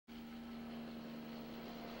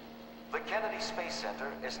The Kennedy Space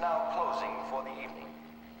Center is now closing for the evening.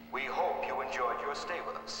 We hope you enjoyed your stay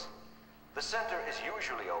with us. The center is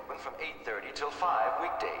usually open from 8:30 till 5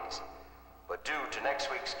 weekdays. But due to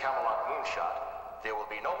next week's Camelot Moonshot, there will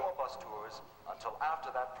be no more bus tours until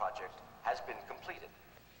after that project has been completed.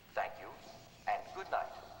 Thank you, and good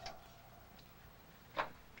night.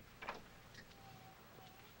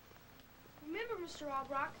 Remember, Mr.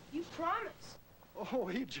 Albrock, you promised.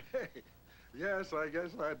 Oh, E.J. Yes, I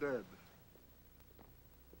guess I did.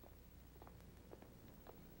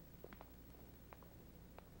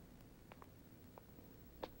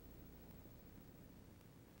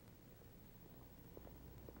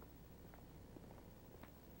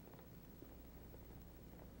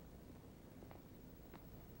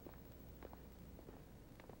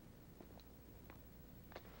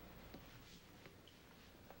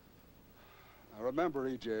 Now remember,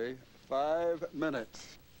 E.J., 5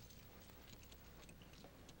 minutes.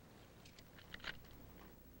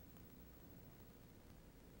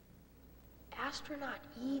 Astronaut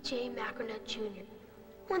E.J. Macronet Jr.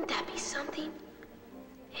 Wouldn't that be something?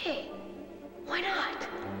 Hey, why not?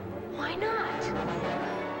 Why not?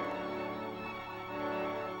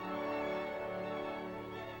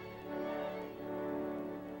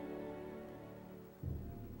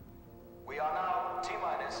 We are now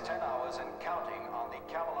T-minus 10 hours and counting on the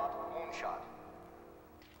Camelot Moonshot.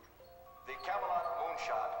 The Camelot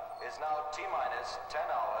Moonshot is now T-minus 10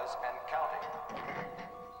 hours and counting.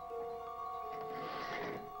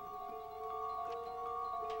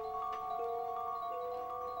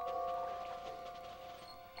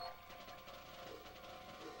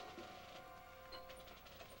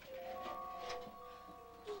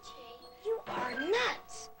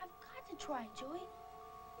 Try it, Joey.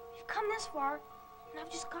 You've come this far, and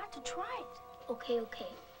I've just got to try it. Okay.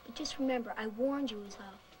 But just remember, I warned you,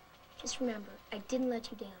 Isao. Just remember, I didn't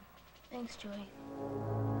let you down. Thanks, Joey.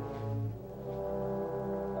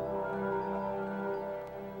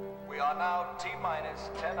 We are now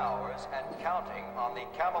T-minus 10 hours and counting on the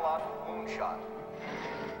Camelot Moonshot.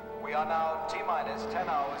 We are now T-minus 10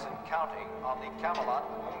 hours and counting on the Camelot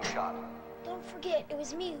Moonshot. Don't forget, it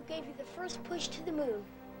was me who gave you the first push to the moon.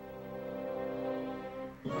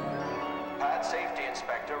 Pad Safety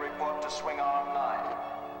Inspector, report to swing arm 9.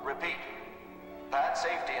 Repeat. Pad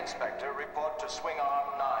Safety Inspector, report to swing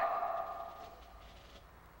arm 9.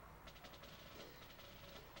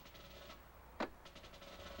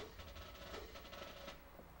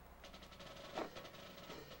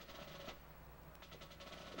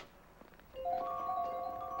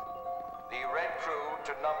 The red crew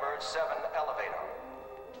to number 7 elevator.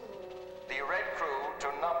 The red crew to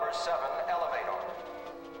number 7 elevator.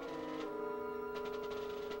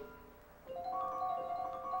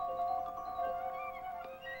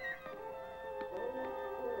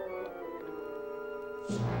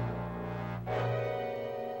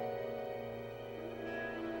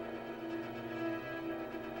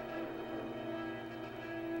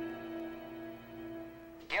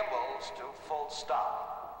 Gimbals to full stop.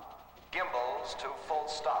 Gimbals to full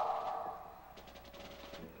stop.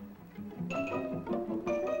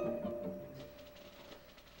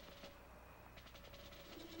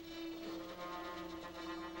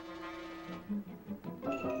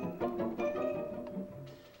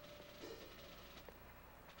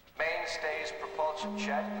 Mainstays propulsion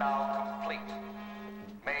check now complete.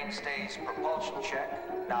 Mainstays propulsion check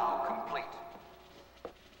now complete.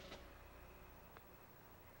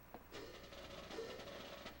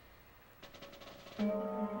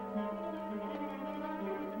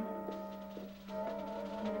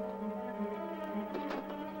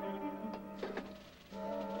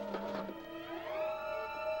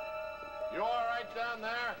 You all right down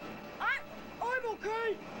there? I'm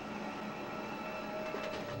okay.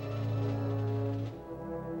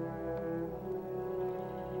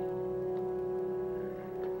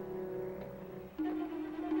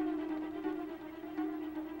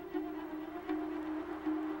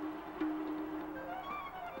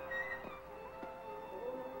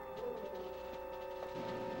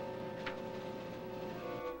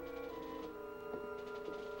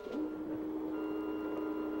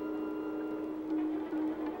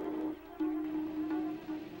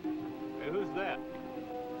 Who's that?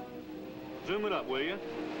 Zoom it up, will you?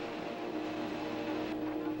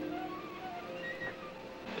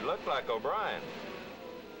 It looked like O'Brien.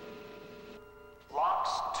 LOX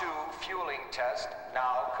 2 fueling test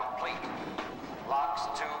now complete. LOX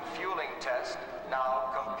 2 fueling test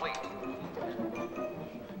now complete.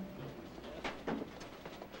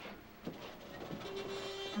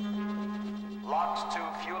 LOX 2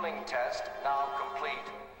 fueling test now complete.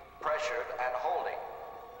 Pressured and holding.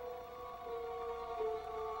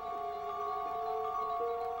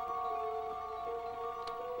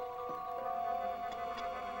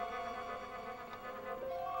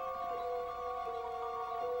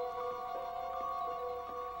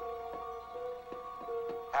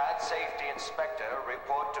 Pad Safety Inspector,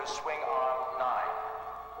 report to Swing Arm 9.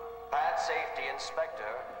 Pad Safety Inspector,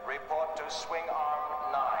 report to Swing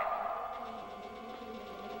Arm 9.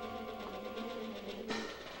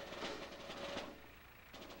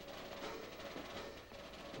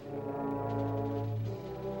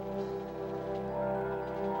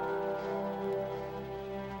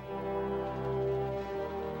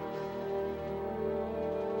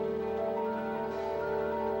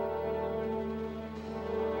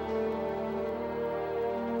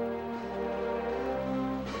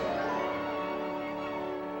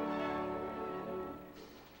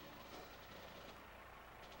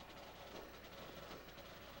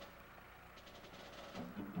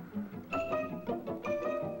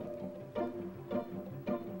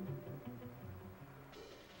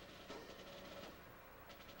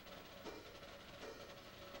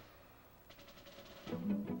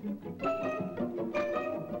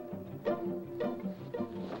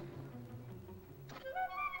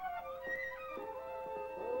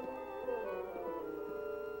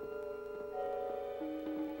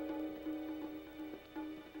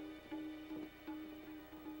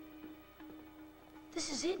 This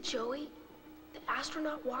is it, Joey. The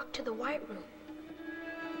astronaut walk to the White Room.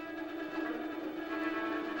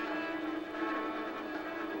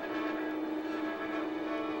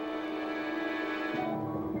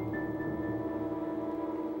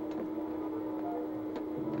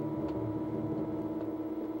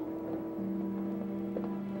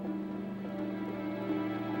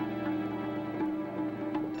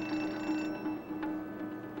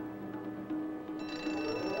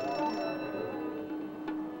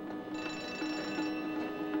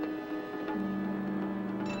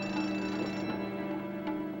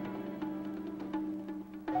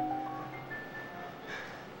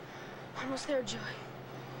 Almost there, Joey.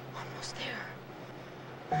 Almost there.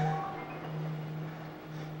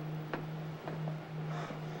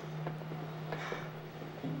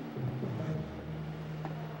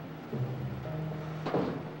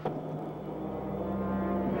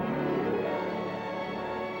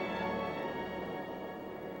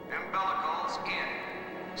 Umbilicals in.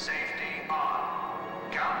 Safety on.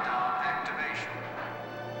 Countdown activation.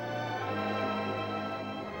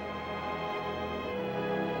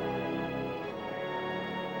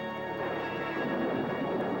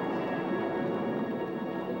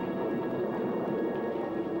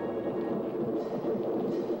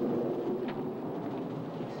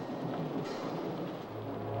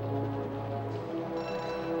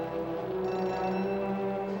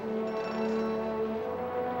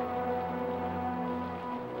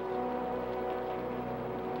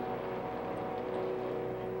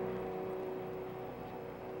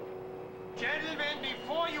 Gentlemen,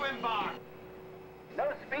 before you embark.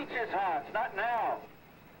 No speeches, Hans, not now.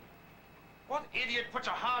 What idiot puts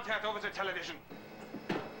a hard hat over the television?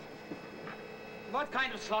 What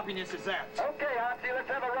kind of sloppiness is that? Okay, Hansi, let's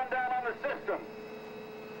have a rundown on the system.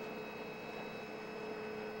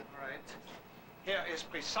 All right. Here is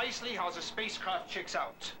precisely how the spacecraft checks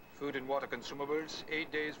out. Food and water consumables,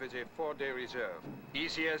 8 days with a 4-day reserve.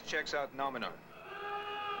 ECS checks out nominal.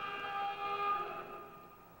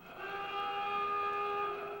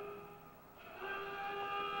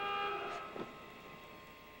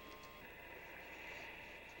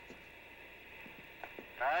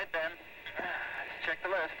 All right, then. Let's check the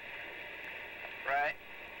list. Right.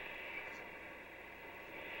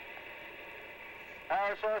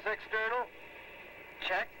 Power source external.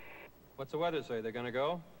 Check. What's the weather say? They're gonna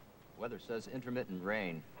go? Weather says intermittent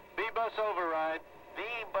rain. B-bus override.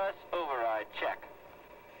 B-bus override. Check.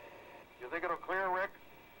 You think it'll clear, Rick?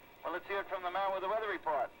 Well, let's hear it from the man with the weather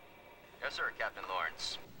report. Yes, sir, Captain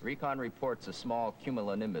Lawrence. Recon reports a small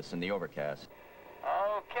cumulonimbus in the overcast.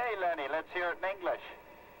 Okay, Lenny, let's hear it in English.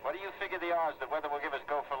 What do you figure the odds that weather will give us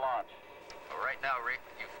go for launch? Well, right now, Rick,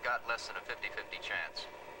 you've got less than a 50-50 chance.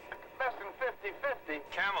 Less than 50-50.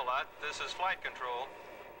 Camelot, this is flight control.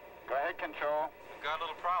 Go ahead, Control. We've got a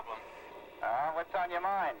little problem. What's on your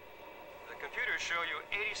mind? The computers show you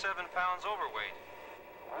 87 pounds overweight.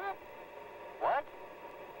 What? What?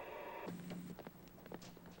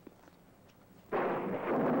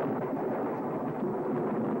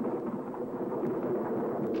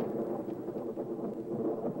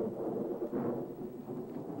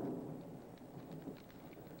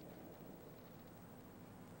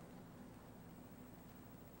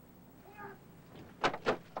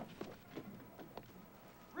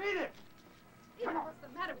 Read it! What's the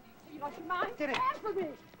matter with you? You lost your mind? Get it. Answer me!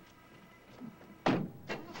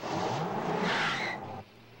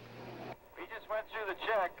 We just went through the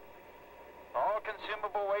check. All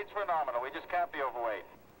consumable weights were nominal. We just can't be overweight.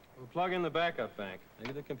 We'll plug in the backup bank.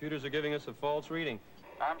 Maybe the computers are giving us a false reading.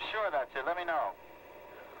 I'm sure that's it. Let me know.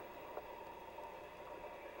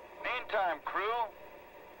 Meantime, crew,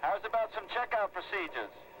 how's about some checkout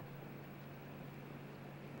procedures?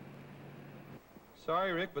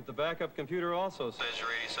 Sorry, Rick, but the backup computer also says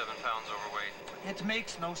you're 87 pounds overweight. It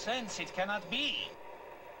makes no sense. It cannot be.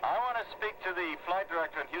 I want to speak to the flight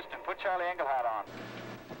director in Houston. Put Charlie Engelhardt on.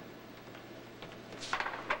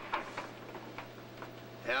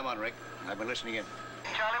 Yeah, I'm on, Rick. I've been listening in.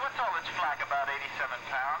 Charlie, what's all this flack about 87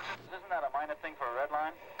 pounds? Isn't that a minor thing for a red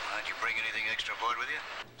line? Why don't you bring anything extra aboard with you?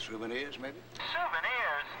 Souvenirs, maybe?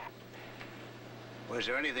 Souvenirs? Was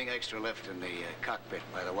there anything extra left in the cockpit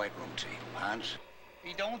by the White Room team, Hans?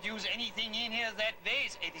 We don't use anything in here that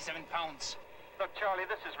weighs 87 pounds. Look, Charlie,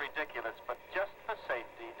 this is ridiculous, but just for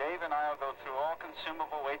safety, Dave and I will go through all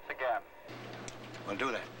consumable weights again. We'll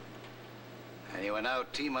do that. And you are now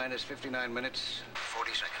T-minus 59 minutes,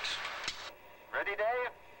 40 seconds. Ready,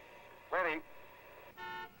 Dave? Ready.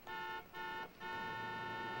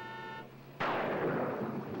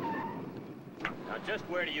 Now, just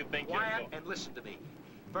where do you think you're Quiet going? and listen to me.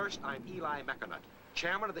 First, I'm Eli McAnutt,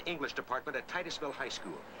 chairman of the English department at Titusville High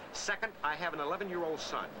School. Second, I have an 11-year-old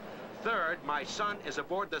son. Third, my son is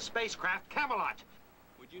aboard the spacecraft Camelot.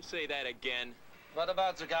 Would you say that again? What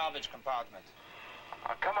about the garbage compartment?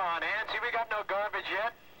 Oh, come on, Nancy, we got no garbage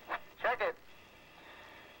yet. Check it.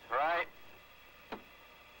 Right.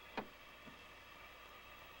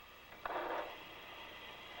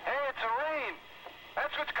 Hey, it's a rain.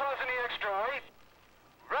 That's what's causing the extra weight.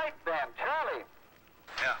 Right then, Charlie.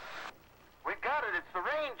 Yeah. We got it. It's the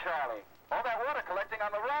rain, Charlie. All that water collecting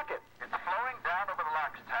on the rocket. It's flowing down over the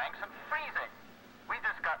LOX tanks and freezing. We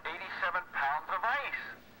just got 87 pounds of ice.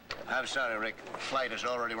 I'm sorry, Rick. Flight has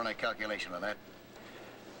already run a calculation on that.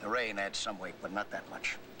 The rain adds some weight, but not that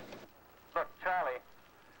much. Look, Charlie,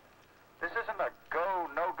 this isn't a go,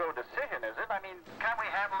 no-go decision, is it? I mean, can't we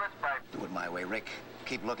handle this by... Do it my way, Rick.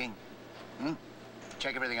 Keep looking.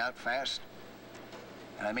 Check everything out fast.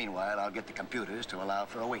 And meanwhile, I'll get the computers to allow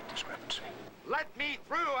for a weight discrepancy. Let me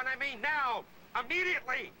through, and I mean now.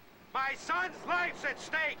 Immediately. My son's life's at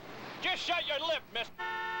stake. Just shut your lip, mister.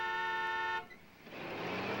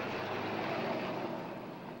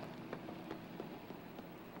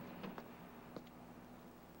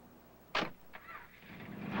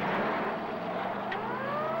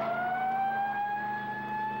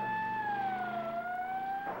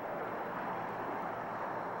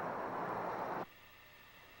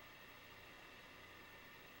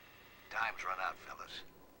 Time's run out, fellas.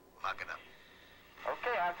 Lock it up.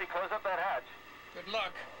 Okay, Auntie, close up that hatch. Good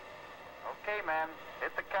luck. Okay, man.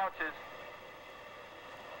 Hit the couches.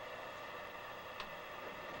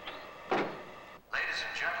 Ladies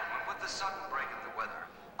and gentlemen, with the sudden break in the weather,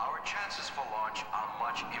 our chances for launch are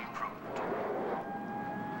much improved.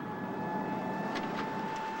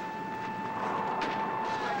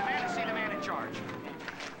 I demand to see the man in charge.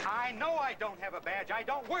 I know I don't have a badge. I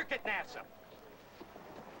don't work at NASA.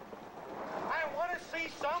 I want to see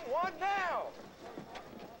someone now.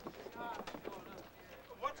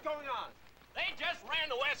 What's going on? They just ran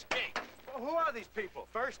the West Gate. Well, who are these people?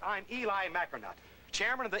 First, I'm Eli McAnutt,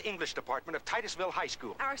 chairman of the English department of Titusville High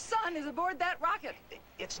School. Our son is aboard that rocket.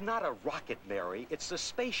 It's not a rocket, Mary. It's the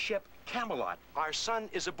spaceship Camelot. Our son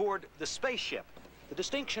is aboard the spaceship. The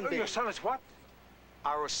distinction being... Your son is what?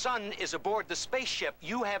 Our son is aboard the spaceship.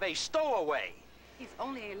 You have a stowaway. He's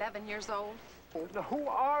only 11 years old. Now, who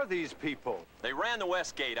are these people? They ran the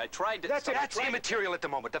West Gate. I tried to... That's immaterial at the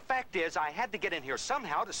moment. The fact is, I had to get in here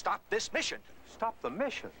somehow to stop this mission. Stop the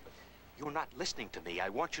mission. You're not listening to me. I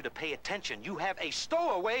want you to pay attention. You have a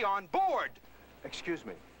stowaway on board. Excuse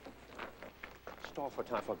me. Stall for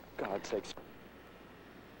time, for God's sakes.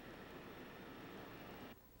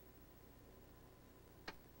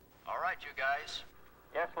 All right, you guys.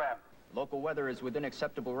 Yes, Lem. Local weather is within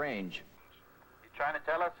acceptable range. You trying to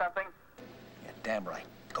tell us something? Yeah, damn right.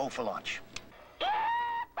 Go for launch.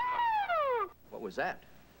 What was that?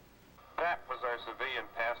 That was our civilian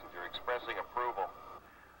passenger expressing approval.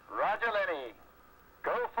 Roger, Lenny.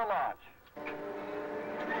 Go for launch.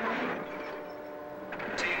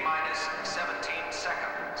 T-minus 17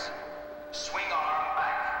 seconds. Swing arm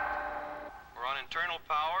back. We're on internal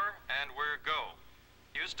power, and we're go.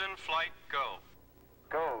 Houston, flight, go.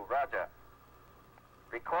 Go, Roger.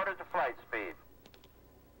 Recorded to flight speed.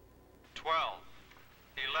 12,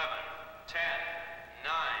 11, 10,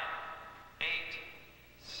 9, 8,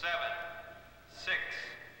 7, 6,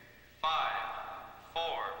 5, 4,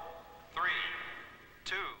 3,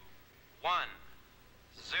 2, 1,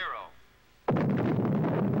 0.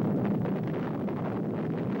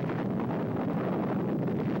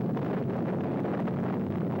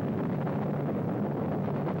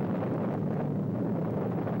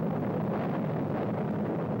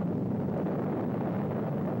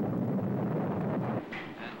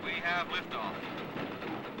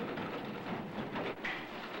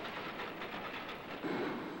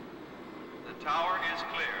 Tower is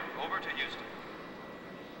clear. Over to Houston.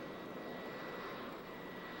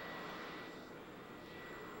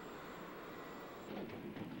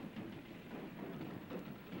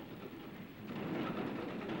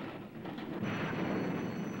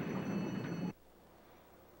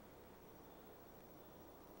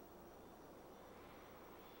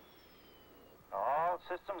 All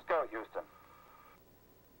systems go, Houston.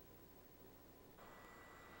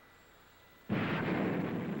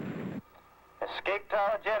 Escape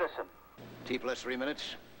tower jettison. T plus 3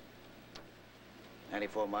 minutes.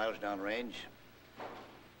 94 miles downrange.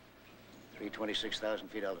 326,000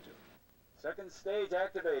 feet altitude. Second stage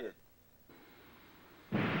activated.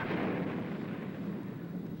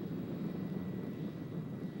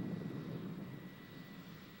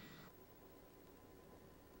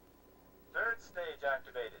 Third stage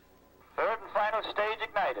activated. Third and final stage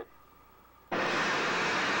ignited.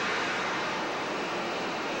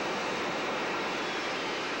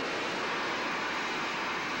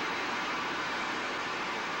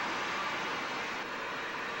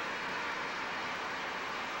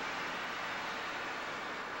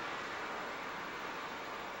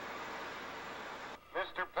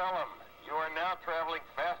 Mr. Pelham, you are now traveling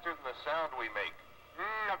faster than the sound we make.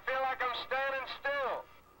 I feel like I'm standing still.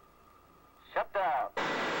 Shut down.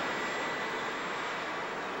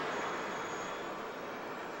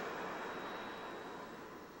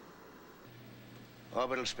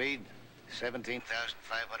 Orbital speed,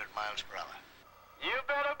 17,500 miles per hour. You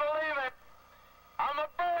better believe it. I'm a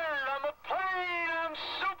bird, I'm a plane, I'm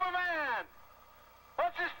Superman.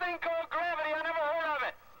 What's this thing called gravity? I never heard of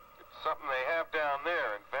it. It's something they have down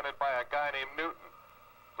there, invented by a guy named Newton.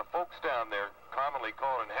 The folks down there, commonly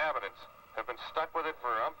called inhabitants, have been stuck with it for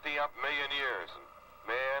umpty-ump million years. And,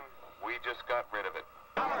 man, we just got rid of it.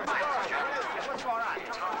 What's going on?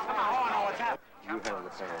 I want to know what's happening. You handle the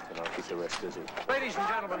parents and I'll keep the rest busy. Ladies and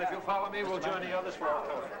gentlemen, if you'll follow me, we'll join the others for our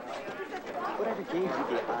tour. Whatever gave you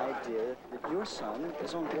the idea that your son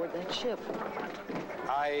is on board that ship?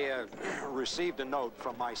 I received a note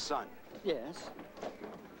from my son. Yes.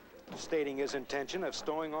 Stating his intention of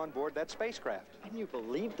stowing on board that spacecraft. And you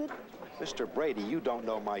believed it? Mr. Brady, you don't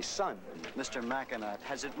know my son. Mr. McAnutt,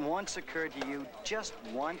 has it once occurred to you, just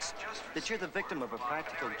once, that you're the victim of a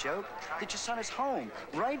practical joke? That your son is home,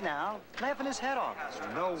 right now, laughing his head off?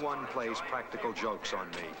 No one plays practical jokes on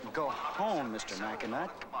me. Go home, Mr.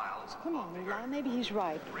 McAnutt. Come on, Eli, maybe he's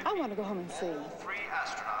right. I want to go home and see. 3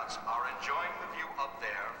 astronauts are enjoying the view up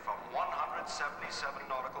there from 177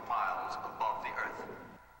 nautical miles above the Earth.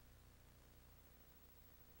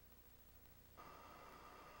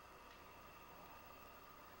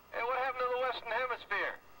 Hey, what happened to the Western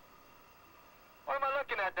Hemisphere? What am I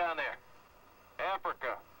looking at down there?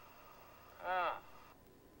 Africa. Ah.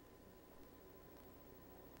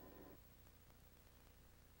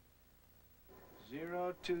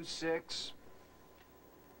 Zero 026.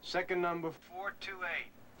 Second number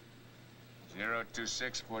 428.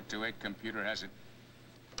 026428, computer has it.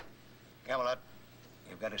 Camelot,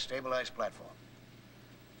 you've got a stabilized platform.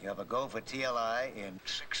 You have a go for TLI in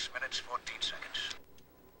 6 minutes, 14 seconds.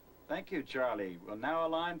 Thank you, Charlie. We'll now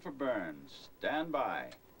align for burns. Stand by.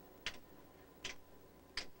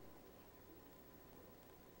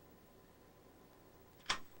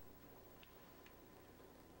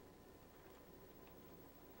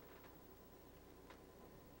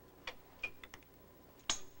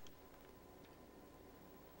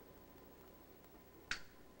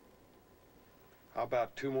 How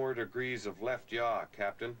about 2 more degrees of left yaw,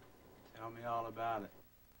 Captain? Tell me all about it.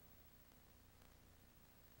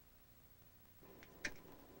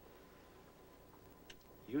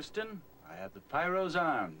 Houston, I have the pyros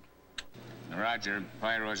armed. Roger.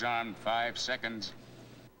 Pyro's armed. 5 seconds.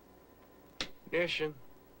 Ignition.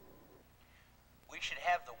 We should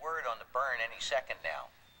have the word on the burn any second now.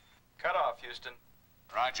 Cut off, Houston.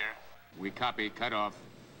 Roger. We copy. Cut off.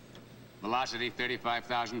 Velocity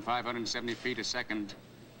 35,570 feet a second.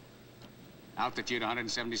 Altitude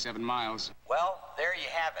 177 miles. Well, there you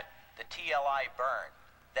have it. The TLI burn.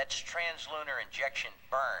 That's translunar injection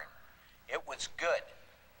burn. It was good.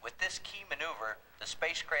 With this key maneuver, the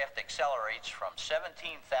spacecraft accelerates from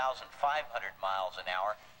 17,500 miles an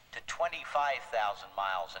hour to 25,000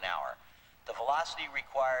 miles an hour. The velocity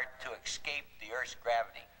required to escape the Earth's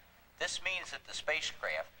gravity. This means that the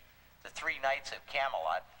spacecraft, the 3 Knights of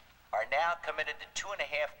Camelot, are now committed to 2.5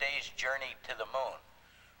 days' journey to the moon.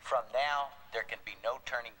 From now, there can be no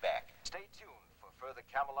turning back. Stay tuned for further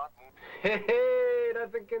Camelot moon. Hey,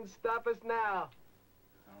 nothing can stop us now.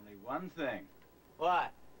 Only one thing. What?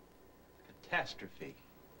 Catastrophe.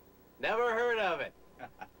 Never heard of it.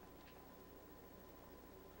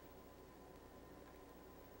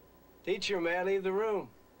 Teacher, may I leave the room?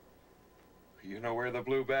 You know where the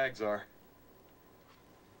blue bags are.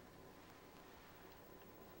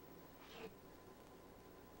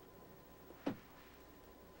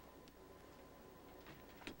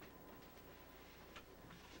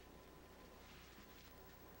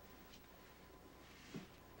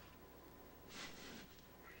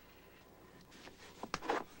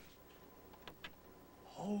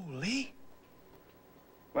 Holy?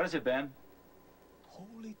 What is it, Ben?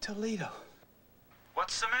 Holy Toledo.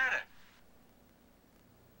 What's the matter?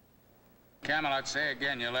 Camelot, say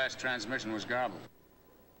again, your last transmission was garbled.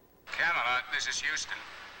 Camelot, this is Houston.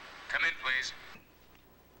 Come in, please.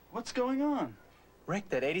 What's going on? Rick,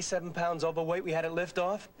 that 87 pounds overweight we had at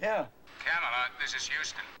liftoff? Yeah. Camelot, this is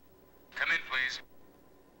Houston. Come in, please.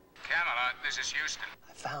 Camelot, this is Houston.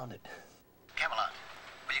 I found it. Camelot,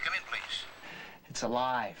 will you come in, please? It's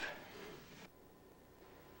alive.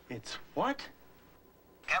 It's what?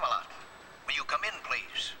 Camelot, will you come in,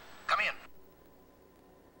 please? Come in.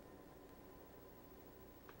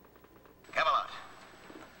 Camelot,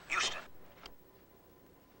 Houston.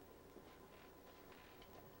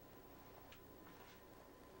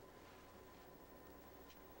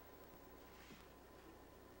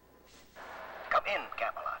 Come in,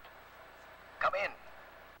 Camelot. Come in.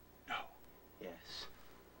 Yes.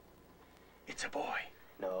 It's a boy.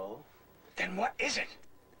 No. Then what is it?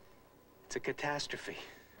 It's a catastrophe.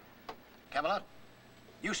 Camelot,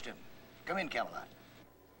 Houston. Come in, Camelot.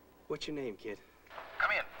 What's your name, kid?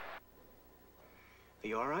 Come in. Are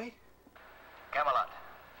you all right? Camelot.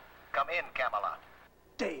 Come in, Camelot.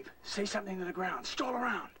 Dave, say something to the ground. Stall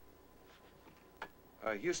around.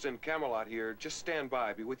 Houston, Camelot here. Just stand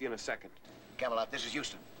by. Be with you in a second. Camelot, this is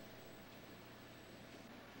Houston.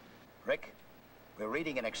 Rick, we're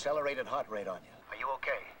reading an accelerated heart rate on you. Are you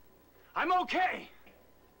okay? I'm okay.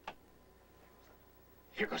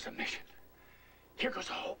 Here goes the mission. Here goes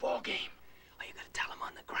the whole ball game. Are you gonna tell him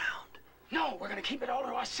on the ground? No, we're gonna keep it all to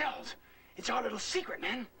ourselves. It's our little secret,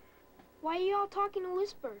 man. Why are you all talking in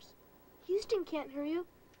whispers? Houston can't hear you.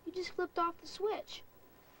 You just flipped off the switch.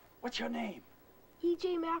 What's your name?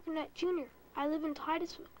 E.J. McInerney Jr. I live in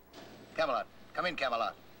Titusville. Camelot, come in,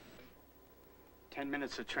 Camelot. 10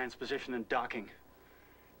 minutes of transposition and docking. Do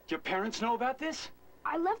your parents know about this?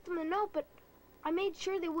 I left them a note, but I made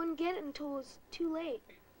sure they wouldn't get it until it was too late.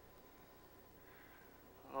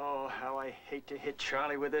 Oh, how I hate to hit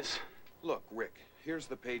Charlie with this. Look, Rick, here's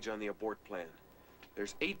the page on the abort plan.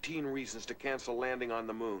 There's 18 reasons to cancel landing on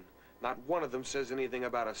the moon. Not one of them says anything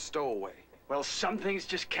about a stowaway. Well, some things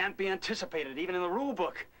just can't be anticipated, even in the rule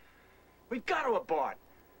book. We've got to abort.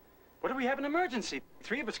 What if we have an emergency?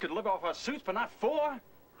 3 of us could live off our suits, but not 4.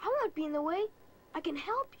 I won't be in the way. I can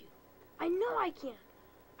help you. I know I can.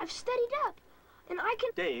 I've studied up, and I can...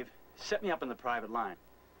 Dave, set me up on the private line.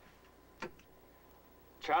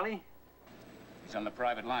 Charlie? He's on the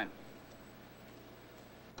private line.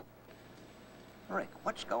 Rick,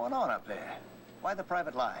 what's going on up there? Why the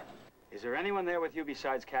private line? Is there anyone there with you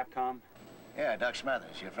besides Capcom? Yeah, Doc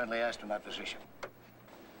Smathers, your friendly astronaut physician.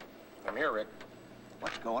 I'm here, Rick.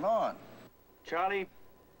 What's going on? Charlie,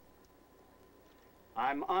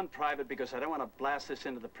 I'm on private because I don't want to blast this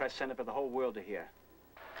into the press center for the whole world to hear.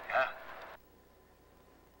 Yeah?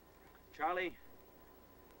 Charlie,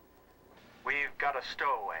 we've got a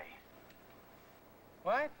stowaway.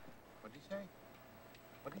 What? What'd he say?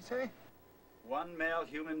 What'd he say? One male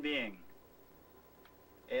human being.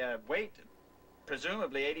 Weight,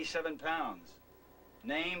 presumably 87 pounds.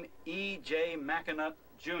 Name E.J. McInerney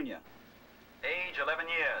Jr. Age 11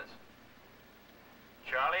 years.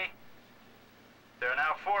 Charlie, there are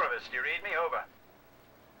now 4 of us. Do you read me? Over.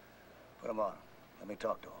 Put him on. Let me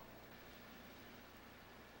talk to him.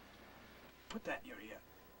 Put that in your ear.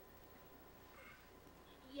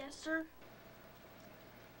 Yes, sir?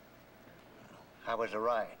 How was the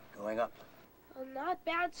ride going up? Not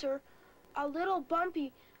bad, sir. A little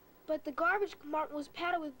bumpy, but the garbage compartment was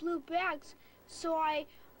padded with blue bags, so I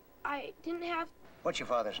didn't have... What's your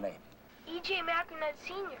father's name? E.J. McInerney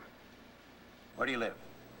Sr. Where do you live?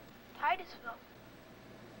 Titusville.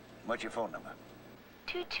 What's your phone number?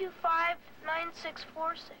 225-9646.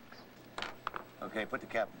 Okay, put the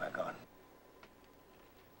captain back on.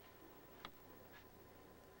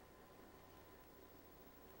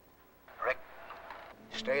 Rick,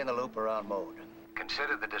 stay in the loop around mode.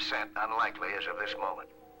 Consider the descent unlikely as of this moment.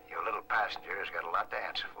 Your little passenger has got a lot to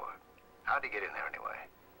answer for. How'd he get in there anyway?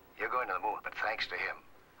 You're going to the moon, but thanks to him,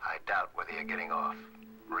 I doubt whether you're getting off.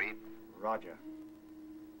 Read? Roger.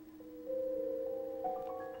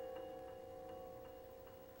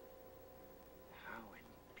 How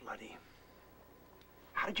in bloody...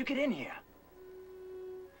 How did you get in here?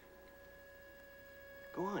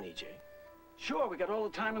 Go on, EJ. Sure, we got all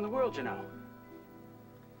the time in the world, you know.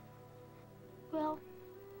 Well,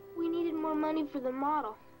 we needed more money for the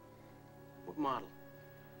model. What model?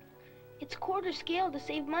 It's quarter scale to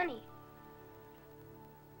save money.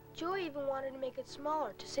 Joey even wanted to make it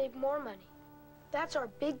smaller to save more money. That's our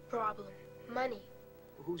big problem, money.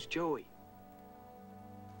 Who's Joey?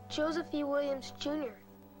 Joseph E. Williams, Jr.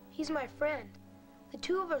 He's my friend. The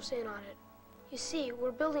two of us in on it. You see,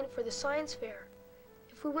 we're building it for the science fair.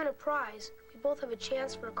 If we win a prize, we both have a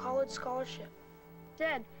chance for a college scholarship.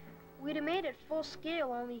 Dad, we'd have made it full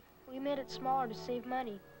scale, only we made it smaller to save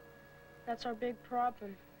money. That's our big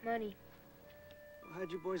problem, money. Well,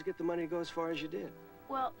 how'd you boys get the money to go as far as you did?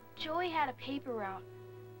 Well, Joey had a paper route,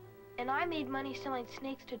 and I made money selling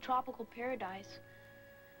snakes to tropical paradise.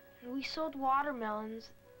 And we sold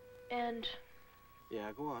watermelons, and...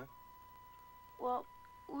 Yeah, go on. Well,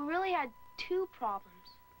 we really had two problems.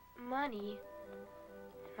 Money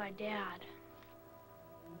and my dad.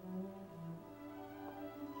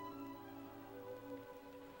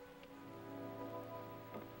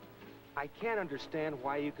 I can't understand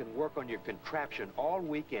why you can work on your contraption all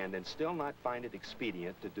weekend and still not find it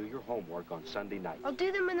expedient to do your homework on Sunday night. I'll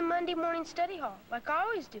do them in the Monday morning study hall, like I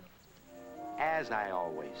always do. As I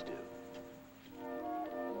always do.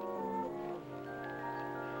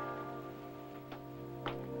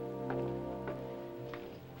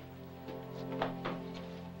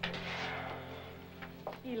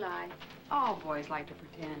 Eli, all boys like to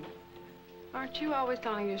pretend. Aren't you always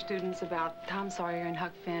telling your students about Tom Sawyer and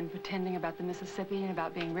Huck Finn pretending about the Mississippi and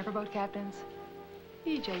about being riverboat captains?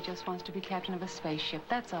 EJ just wants to be captain of a spaceship,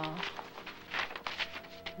 that's all.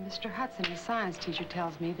 Mr. Hudson, his science teacher,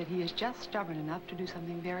 tells me that he is just stubborn enough to do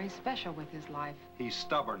something very special with his life. He's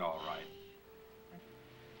stubborn, all right.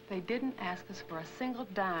 They didn't ask us for a single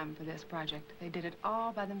dime for this project. They did it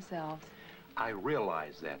all by themselves. I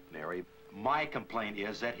realize that, Mary. My complaint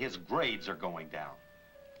is that his grades are going down.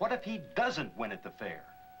 What if he doesn't win at the fair?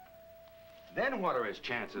 Then what are his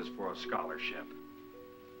chances for a scholarship?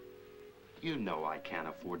 You know I can't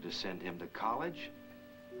afford to send him to college.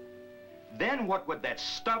 Then what would that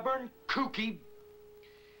stubborn, kooky,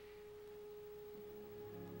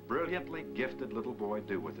 brilliantly gifted little boy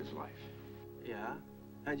do with his life? Yeah?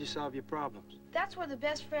 How'd you solve your problems? That's where the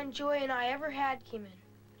best friend Joey and I ever had came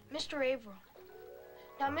in. Mr. Averill.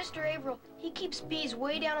 Now, Mr. Averill, he keeps bees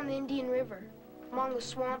way down in the Indian River, among the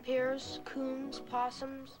swamp hares, coons,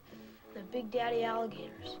 possums, and the big daddy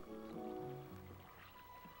alligators.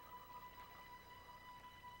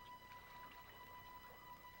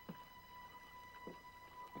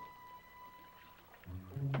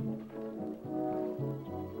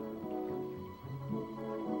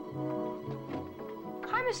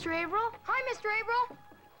 Hi, Mr. Averill. Hi, Mr. Averill.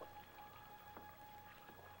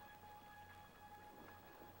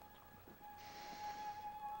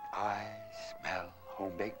 I smell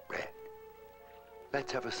home-baked bread.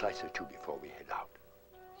 Let's have a slice or two before we head out.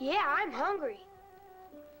 Yeah, I'm hungry.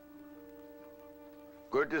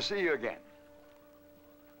 Good to see you again.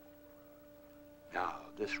 Now,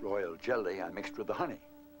 this royal jelly I mixed with the honey.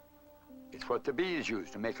 It's what the bees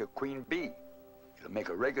use to make a queen bee. It'll make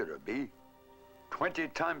a regular bee 20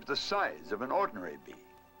 times the size of an ordinary bee.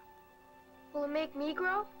 Will it make me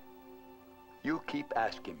grow? You keep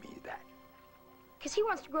asking me that. Because he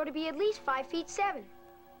wants to grow to be at least 5'7".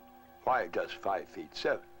 Why just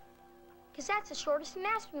 5'7"? Because that's the shortest an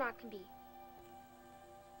astronaut can be.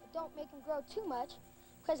 But don't make him grow too much,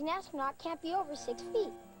 because an astronaut can't be over 6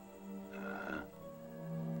 feet.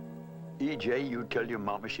 EJ, you tell your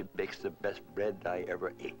mama she bakes the best bread I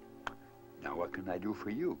ever ate. Now what can I do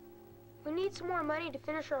for you? We need some more money to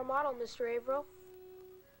finish our model, Mr. Averill.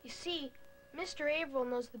 You see, Mr. Averill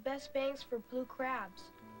knows the best banks for blue crabs.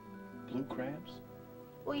 Blue crabs?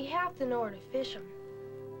 Well, you have to know where to fish them.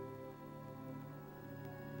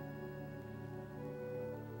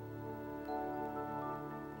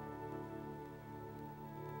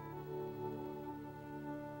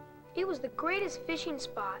 It was the greatest fishing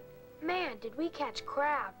spot. Man, did we catch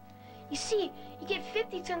crab. You see, you get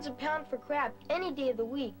 50 cents a pound for crab any day of the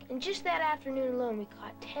week, and just that afternoon alone we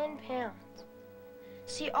caught 10 pounds.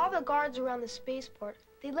 See, all the guards around the spaceport,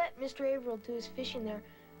 they let Mr. Averill do his fishing there.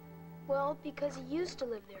 Well, because he used to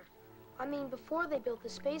live there. I mean, before they built the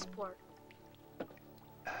spaceport.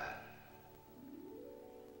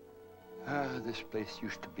 This place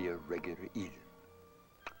used to be a regular Eden.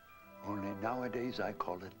 Only nowadays I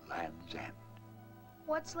call it Land's End.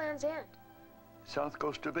 What's Land's End? South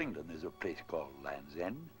coast of England is a place called Land's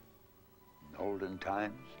End. In olden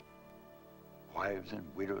times, wives and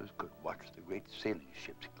widows could watch the great sailing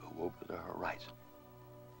ships go over the horizon,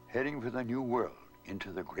 heading for the New World,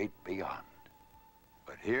 into the great beyond.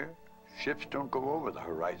 But here, ships don't go over the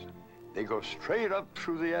horizon. They go straight up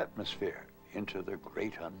through the atmosphere into the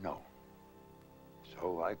great unknown.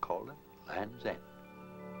 So I call it Land's End.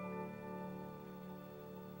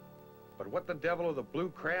 But what the devil have the blue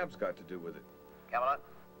crabs got to do with it? Camelot,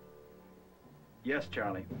 Yes,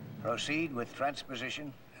 Charlie. proceed with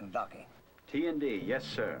transposition and docking. T&D, yes,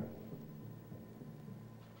 sir.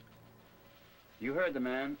 You heard the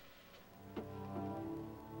man.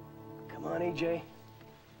 Come on, EJ.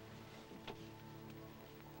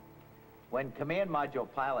 When Command Module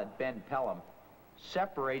pilot Ben Pelham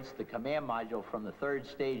separates the command module from the third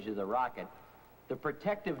stage of the rocket, the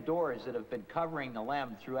protective doors that have been covering the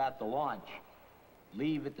LEM throughout the launch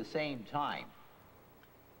leave at the same time.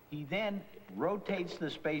 He then rotates the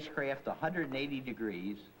spacecraft 180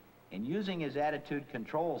 degrees and, using his attitude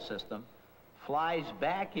control system, flies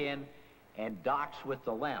back in and docks with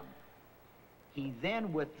the LEM. He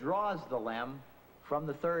then withdraws the LEM from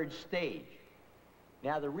the third stage.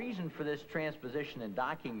 Now, the reason for this transposition and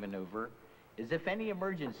docking maneuver is if any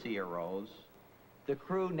emergency arose, the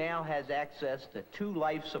crew now has access to 2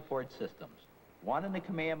 life support systems, one in the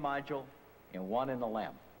command module and one in the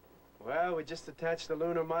LEM. Well, we just attached the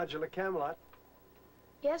lunar module at Camelot.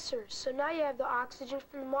 Yes, sir. So now you have the oxygen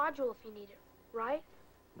from the module if you need it, right?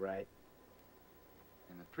 Right.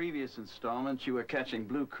 In the previous installment, you were catching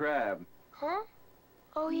blue crab. Huh?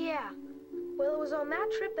 Oh, yeah. Well, it was on that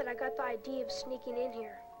trip that I got the idea of sneaking in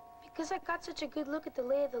here. Because I got such a good look at the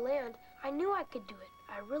lay of the land, I knew I could do it.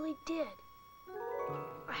 I really did.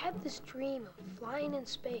 I had this dream of flying in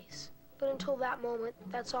space. But until that moment,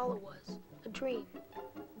 that's all it was. A dream.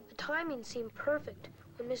 The timing seemed perfect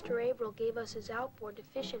when Mr. Averill gave us his outboard to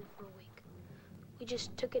fish in for a week. We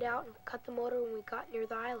just took it out and cut the motor when we got near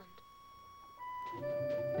the island.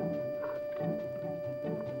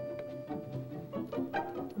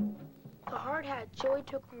 The hard hat Joey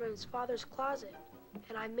took from his father's closet,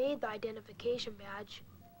 and I made the identification badge.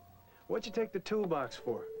 What'd you take the toolbox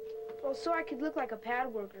for? Well, so I could look like a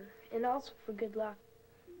pad worker, and also for good luck.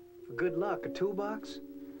 For good luck, a toolbox?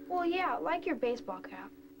 Well, yeah, like your baseball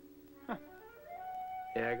cap.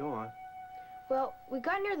 Yeah, go on. Well, we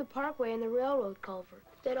got near the parkway and the railroad culvert.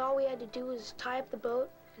 Then all we had to do was tie up the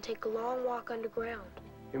boat and take a long walk underground.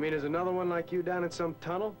 You mean there's another one like you down in some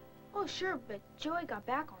tunnel? Oh, sure, but Joey got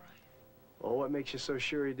back all right. Well, what makes you so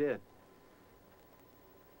sure he did?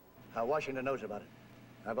 Washington knows about it.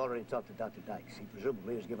 I've already talked to Dr. Dykes. He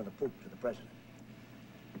presumably has given the proof to the president.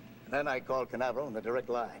 And then I called Canaveral on the direct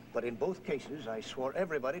line. But in both cases, I swore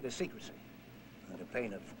everybody to secrecy under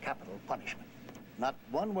pain of capital punishment. Not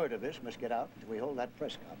one word of this must get out until we hold that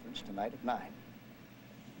press conference tonight at 9.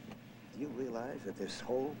 Do you realize that this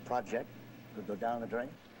whole project could go down the drain?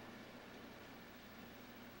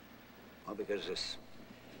 Well, because this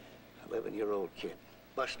 11-year-old kid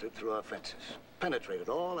busted through our fences, penetrated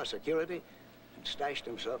all our security, and stashed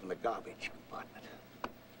himself in the garbage compartment.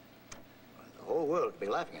 Well, the whole world will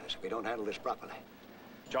be laughing at us if we don't handle this properly.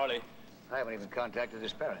 Charlie. I haven't even contacted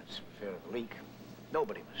his parents for fear of a leak.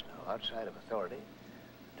 Nobody must know outside of authority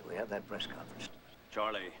until we have that press conference.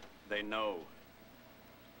 Charlie, they know.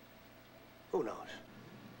 Who knows?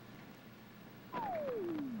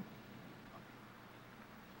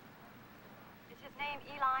 Is his name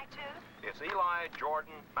Eli, too? It's Eli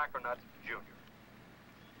Jordan Macronut, Jr.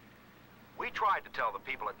 We tried to tell the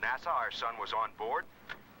people at NASA our son was on board.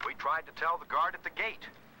 We tried to tell the guard at the gate.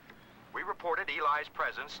 We reported Eli's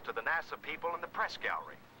presence to the NASA people in the press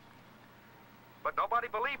gallery. But nobody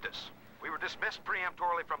believed us. We were dismissed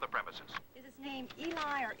peremptorily from the premises. Is his name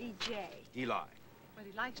Eli or E.J.? Eli. But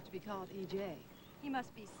he likes to be called E.J. He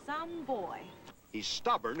must be some boy. He's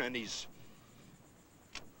stubborn and he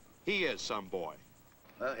is some boy.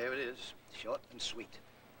 Well, here it is, short and sweet.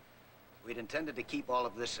 We'd intended to keep all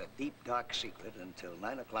of this a deep, dark secret until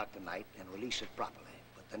 9 o'clock tonight and release it properly.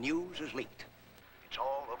 But the news is leaked. It's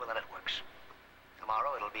all over the networks.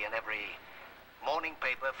 Tomorrow it'll be in every morning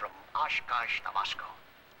paper from Oshkosh to Moscow.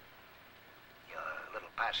 Your little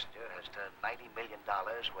passenger has turned $90 million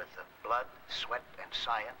worth of blood, sweat, and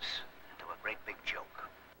science into a great big joke.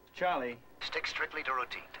 Charlie. Stick strictly to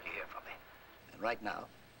routine till you hear from me. And right now,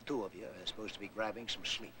 2 of you are supposed to be grabbing some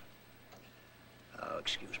sleep. Oh,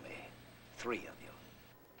 excuse me, 3 of you.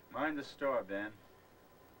 Mind the store, Ben.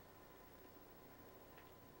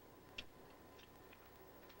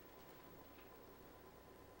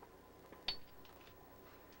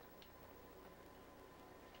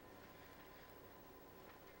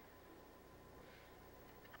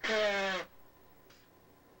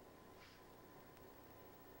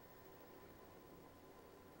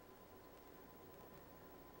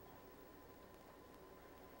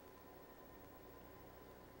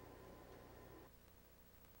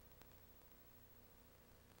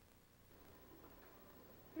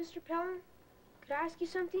 Mr. Pellin, could I ask you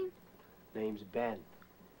something? Name's Ben.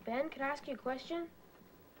 Ben, could I ask you a question?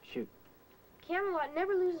 Shoot. Camelot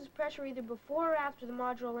never loses pressure either before or after the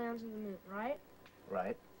module lands on the moon, right?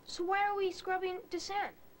 Right. So why are we scrubbing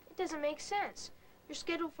descent? It doesn't make sense. You're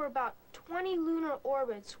scheduled for about 20 lunar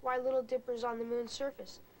orbits while Little Dipper's on the moon's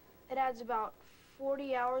surface. That adds about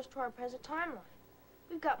 40 hours to our present timeline.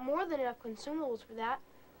 We've got more than enough consumables for that.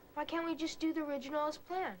 Why can't we just do the original as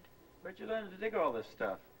planned? Where'd you learn to dig all this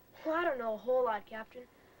stuff? Well, I don't know a whole lot, Captain.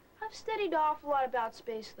 I've studied an awful lot about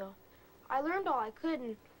space, though. I learned all I could,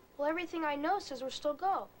 and, well, everything I know says we're still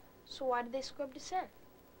go. So why did they scrub descent?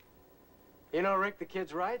 You know, Rick, the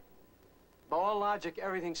kid's right. By all logic,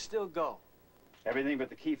 everything's still go. Everything but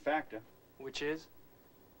the key factor. Which is?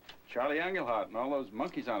 Charlie Engelhardt and all those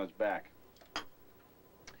monkeys on his back.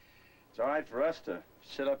 It's all right for us to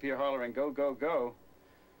sit up here hollering, go, go, go.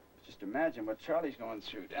 Just imagine what Charlie's going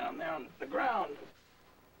through down there on the ground.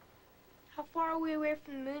 How far are we away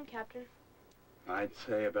from the moon, Captain? I'd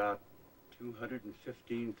say about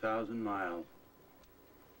 215,000 miles.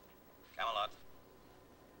 Camelot.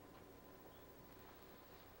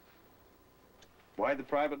 Why the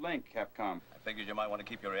private link, Capcom? I figured you might want to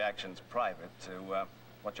keep your reactions private to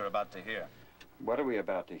what you're about to hear. What are we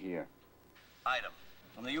about to hear? Item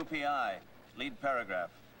from the UPI, lead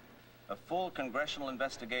paragraph. A full congressional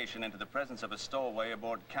investigation into the presence of a stowaway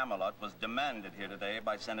aboard Camelot was demanded here today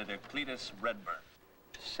by Senator Cletus Redburn.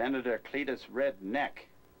 Senator Cletus Redneck.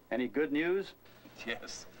 Any good news?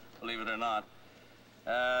 Yes, believe it or not.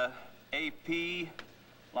 AP,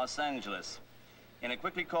 Los Angeles. In a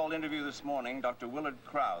quickly called interview this morning, Dr. Willard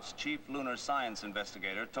Krause, chief lunar science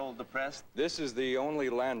investigator, told the press, This is the only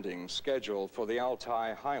landing scheduled for the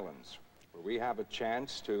Altai Highlands, where we have a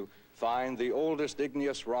chance to find the oldest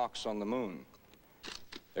igneous rocks on the moon.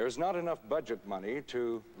 There's not enough budget money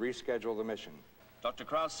to reschedule the mission. Dr.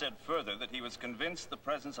 Krause said further that he was convinced the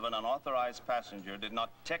presence of an unauthorized passenger did not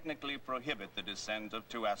technically prohibit the descent of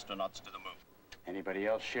 2 astronauts to the moon. Anybody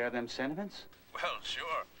else share them sentiments? Well,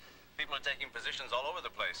 sure. People are taking positions all over the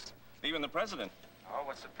place. Even the president. Oh,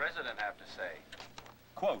 what's the president have to say?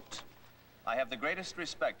 Quote, I have the greatest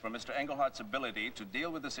respect for Mr. Engelhardt's ability to deal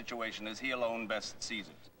with the situation as he alone best sees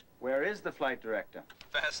it. Where is the flight director?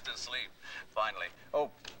 Fast asleep, finally.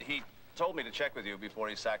 Oh, he told me to check with you before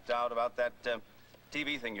he sacked out about that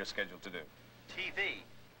TV thing you're scheduled to do. TV?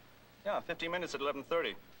 Yeah, 15 minutes at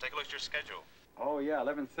 11:30. Take a look at your schedule. Oh, yeah,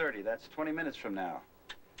 11:30. That's 20 minutes from now.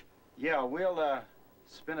 Yeah, we'll,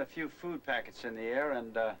 spin a few food packets in the air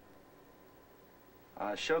and,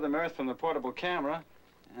 show them Earth from the portable camera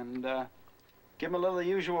and, give them a little of the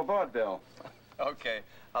usual vaudeville. Okay,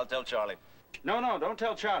 I'll tell Charlie. No, don't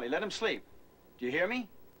tell Charlie. Let him sleep. Do you hear me?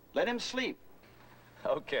 Let him sleep.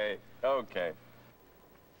 Okay.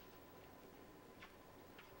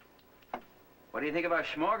 What do you think of our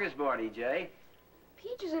smorgasbord, EJ?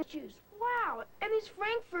 Peaches and juice. Wow, and these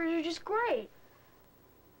frankfurters are just great.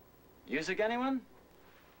 Music, anyone?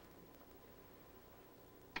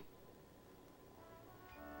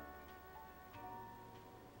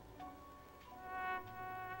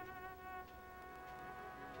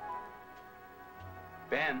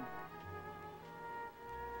 Ben.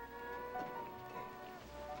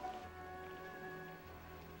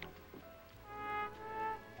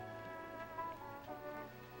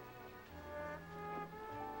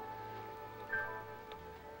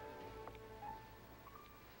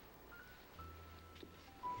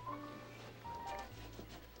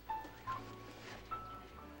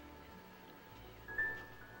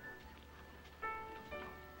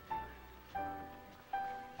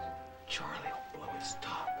 Charlie will blow his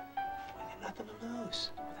top. We got nothing to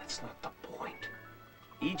lose. Well, that's not the point.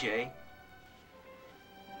 EJ.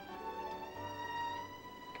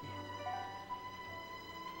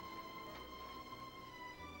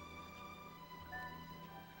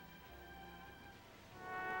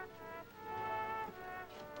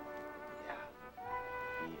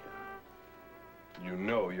 You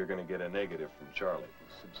know you're gonna get a negative from Charlie.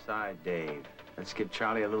 Subside, Dave. Let's give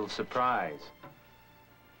Charlie a little surprise.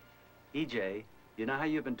 EJ, you know how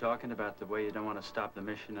you've been talking about the way you don't want to stop the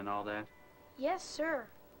mission and all that? Yes, sir.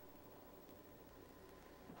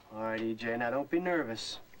 All right, EJ, now don't be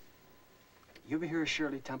nervous. You ever hear of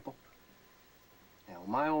Shirley Temple? Now,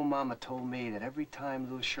 my old mama told me that every time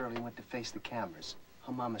little Shirley went to face the cameras,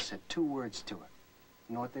 her mama said 2 words to her.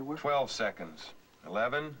 You know what they were? 12 seconds.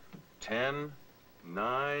 11, 10,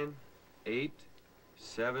 9, 8,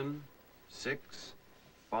 7, 6,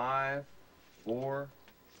 5, 4,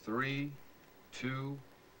 3, 2,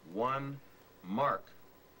 1, mark.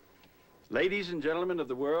 Ladies and gentlemen of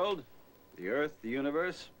the world, the Earth, the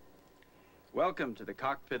universe, Welcome to the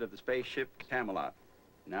cockpit of the spaceship Camelot,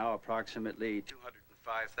 now approximately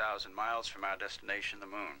 205,000 miles from our destination, the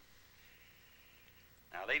moon.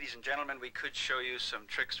 Now, ladies and gentlemen, we could show you some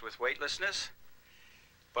tricks with weightlessness,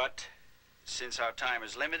 but since our time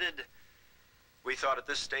is limited, we thought at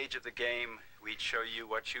this stage of the game we'd show you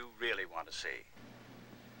what you really want to see.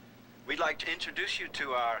 We'd like to introduce you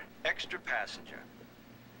to our extra passenger.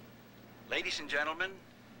 Ladies and gentlemen,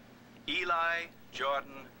 Eli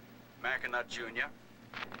Jordan Mackinac Jr.,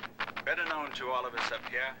 better known to all of us up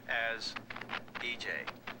here as EJ.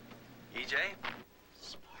 EJ?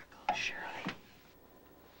 Sparkle, Shirley.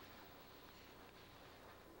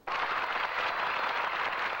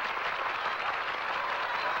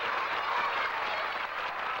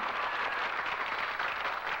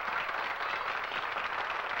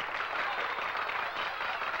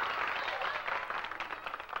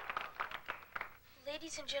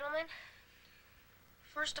 Ladies and gentlemen,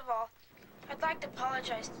 first of all, I'd like to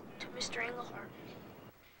apologize to Mr. Englehart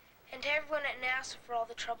and to everyone at NASA for all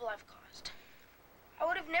the trouble I've caused. I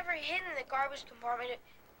would have never hidden the garbage compartment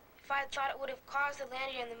if I had thought it would have caused the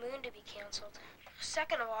landing on the moon to be canceled.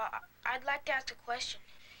 Second of all, I'd like to ask a question.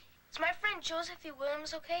 Is my friend Josephine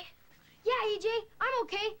Williams okay? Yeah, EJ, I'm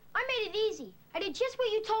okay. I made it easy. I did just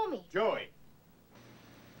what you told me. Joey.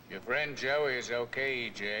 Your friend Joey is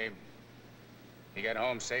okay, EJ. He got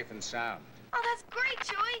home safe and sound. Oh, that's great,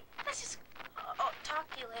 Joey. Let's just... I'll talk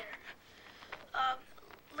to you later.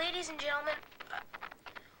 Ladies and gentlemen,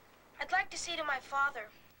 I'd like to say to my father,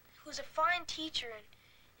 who's a fine teacher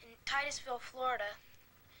in Titusville, Florida,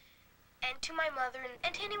 and to my mother,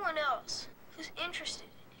 and to anyone else who's interested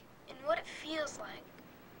in what it feels like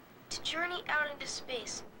to journey out into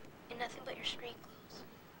space in nothing but your street clothes.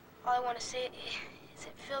 All I want to say is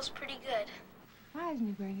it feels pretty good. Why isn't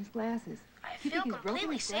he wearing his glasses? I feel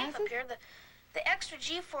completely safe up here. The extra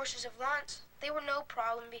G-forces of launch, they were no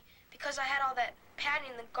problem because I had all that padding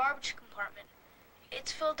in the garbage compartment. It's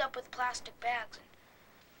filled up with plastic bags. And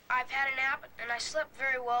I've had a nap, and I slept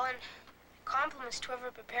very well, and compliments to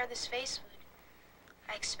whoever prepared this space food.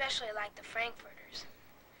 I especially like the Frankfurters.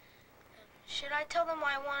 Should I tell them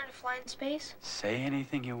why I wanted to fly in space? Say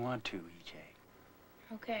anything you want to,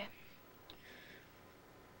 EJ. Okay.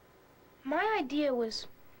 My idea was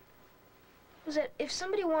that if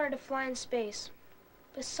somebody wanted to fly in space,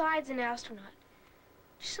 besides an astronaut,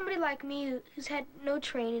 just somebody like me who's had no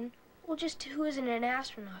training, or just who isn't an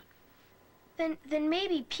astronaut, then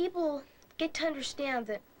maybe people get to understand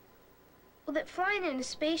that, well, that flying in a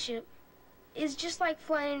spaceship is just like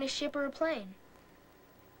flying in a ship or a plane.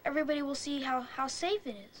 Everybody will see how safe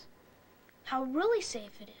it is, how really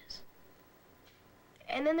safe it is.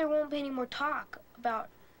 And then there won't be any more talk about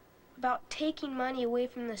taking money away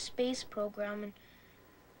from the space program,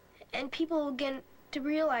 and people will get to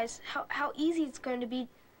realize how easy it's going to be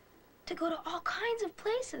to go to all kinds of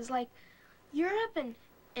places like Europe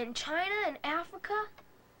and China and Africa,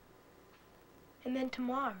 and then to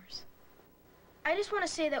Mars. I just want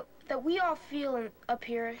to say that we all feel up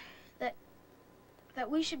here that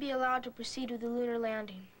we should be allowed to proceed with the lunar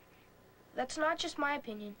landing. That's not just my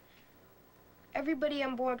opinion. Everybody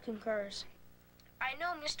on board concurs. I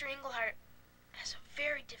know Mr. Englehart has a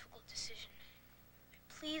very difficult decision.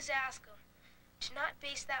 Please ask him to not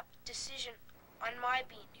base that decision on my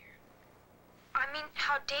being here. I mean,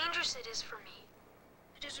 how dangerous it is for me.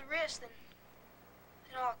 If it is a risk, then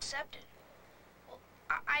I'll accept it. Well,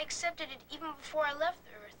 I accepted it even before I left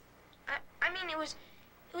the Earth. I mean, it was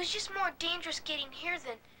just more dangerous getting here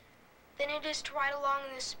than it is to ride along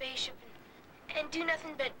in this spaceship and do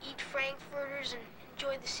nothing but eat Frankfurters and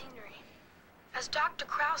enjoy the scenery. As Dr.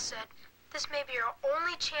 Krauss said, this may be our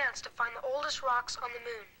only chance to find the oldest rocks on the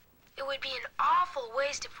moon. It would be an awful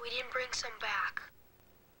waste if we didn't bring some back.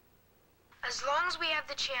 As long as we have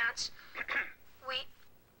the chance,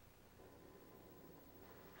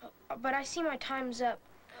 But I see my time's up.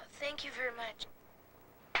 Thank you very much.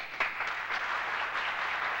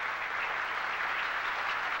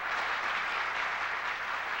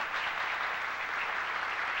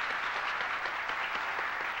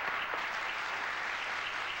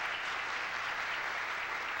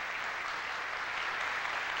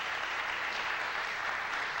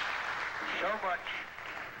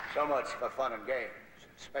 So much for fun and games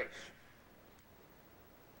in space.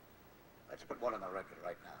 Let's put one on the record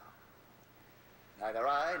right now. Neither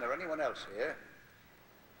I nor anyone else here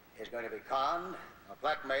is going to be conned or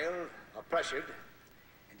blackmailed or pressured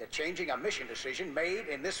into changing a mission decision made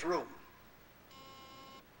in this room.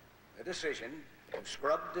 The decision to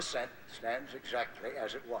scrub descent stands exactly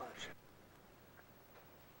as it was.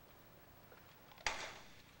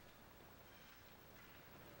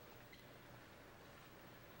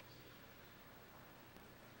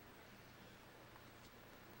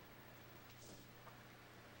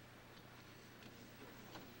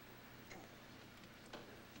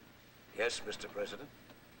 Yes, Mr. President.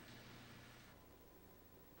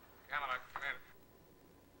 Camelot, come in.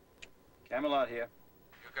 Camelot here.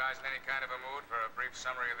 You guys in any kind of a mood for a brief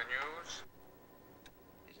summary of the news?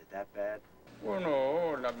 Is it that bad? Well,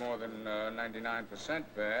 no, not more than 99%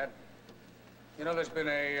 bad. You know, there's been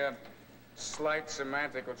a slight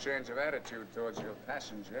semantical change of attitude towards your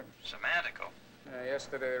passenger. Semantical?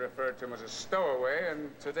 Yesterday they referred to him as a stowaway,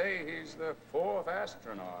 and today he's the 4th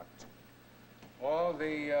astronaut. All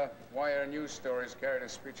the wire news stories carried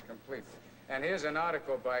his speech complete. And here's an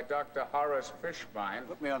article by Dr. Horace Fishbein.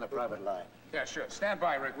 Put me on the private line. Yeah, sure. Stand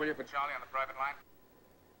by, Rick, will you, for Charlie on the private line?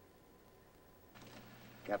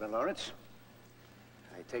 Captain Lawrence,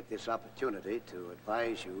 I take this opportunity to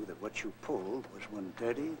advise you that what you pulled was one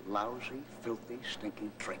dirty, lousy, filthy,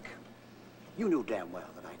 stinking trick. You knew damn well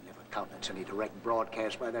that I'd never countenance any direct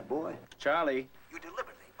broadcast by that boy. Charlie. You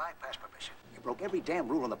deliberately bypassed permission. You broke every damn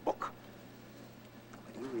rule in the book.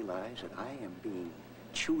 But you realize that I am being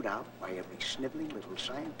chewed out by every sniveling little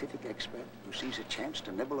scientific expert who sees a chance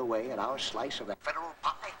to nibble away at our slice of that federal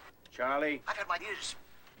pie? Charlie. I've had my ears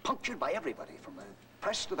punctured by everybody, from the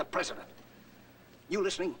press to the president. You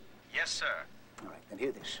listening? Yes, sir. All right, then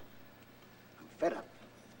hear this. I'm fed up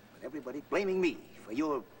with everybody blaming me for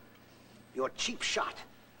your cheap shot.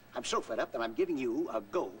 I'm so fed up that I'm giving you a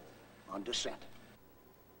go on descent.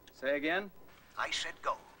 Say again? I said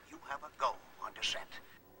go. You have a go on descent.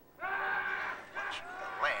 I want you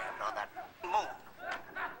to land on that moon.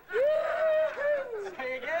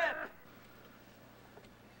 Say again.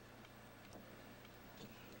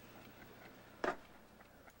 I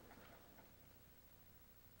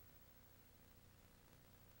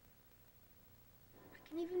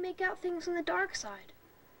can even make out things on the dark side.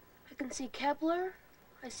 I can see Kepler.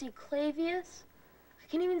 I see Clavius. I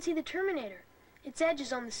can even see the Terminator. Its edge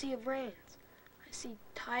is on the Sea of Rains. I see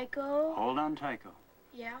Tycho. Hold on, Tycho.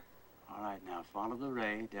 Yeah? All right, now follow the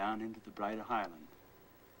ray down into the brighter highland.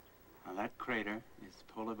 Now that crater is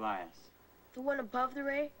Polybius. The one above the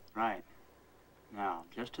ray? Right. Now,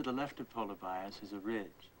 just to the left of Polybius is a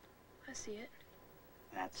ridge. I see it.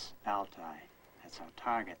 That's Altai. That's our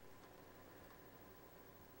target.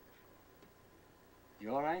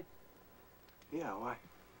 You all right? Yeah, why?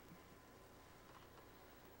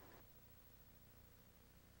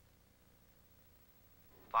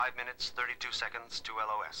 Five minutes, 32 seconds to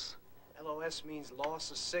LOS. LOS means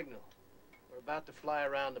loss of signal. We're about to fly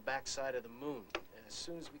around the backside of the moon. And as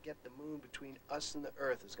soon as we get the moon between us and the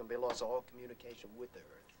Earth, there's going to be a loss of all communication with the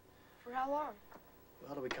Earth. For how long?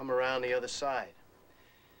 Well, till we come around the other side.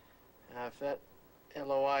 Now, if that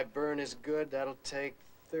LOI burn is good, that'll take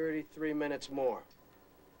 33 minutes more.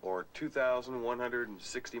 Or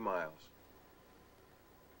 2,160 miles.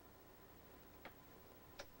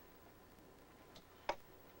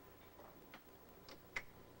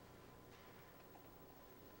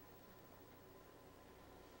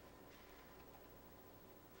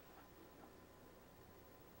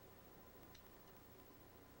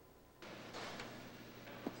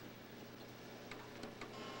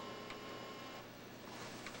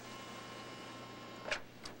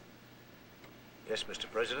 Yes,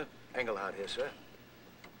 Mr. President. Engelhardt here, sir.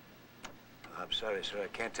 I'm sorry, sir. I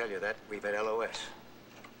can't tell you that. We've had LOS.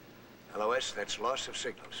 LOS, that's loss of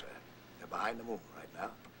signal, sir. They're behind the moon right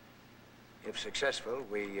now. If successful,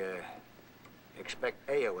 we expect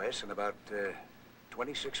AOS in about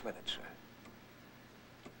 26 minutes,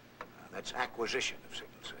 sir. That's acquisition of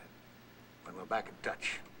signal, sir. When we're back in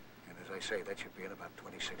touch. And as I say, that should be in about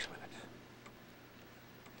 26 minutes.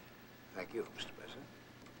 Thank you, Mr. President.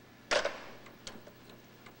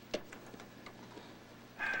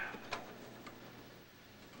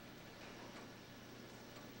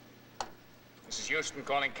 This is Houston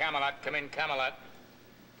calling Camelot. Come in, Camelot.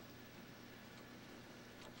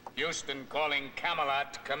 Houston calling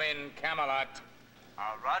Camelot. Come in, Camelot.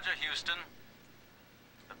 Roger, Houston.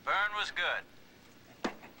 The burn was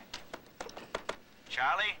good.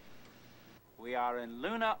 Charlie? We are in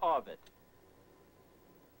lunar orbit.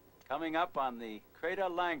 Coming up on the crater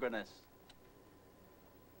Langrenus.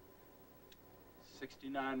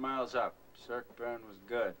 69 miles up. Circ burn was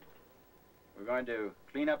good. We're going to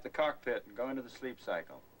clean up the cockpit and go into the sleep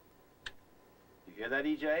cycle. You hear that,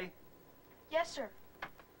 EJ? Yes, sir.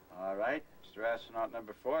 All right, Mr. Astronaut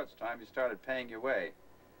number 4, it's time you started paying your way.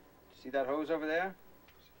 See that hose over there?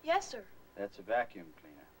 Yes, sir. That's a vacuum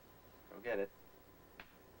cleaner. Go get it.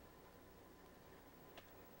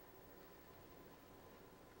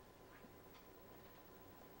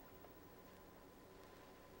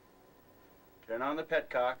 Turn on the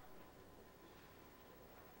petcock.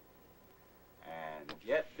 And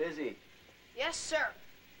get busy. Yes, sir.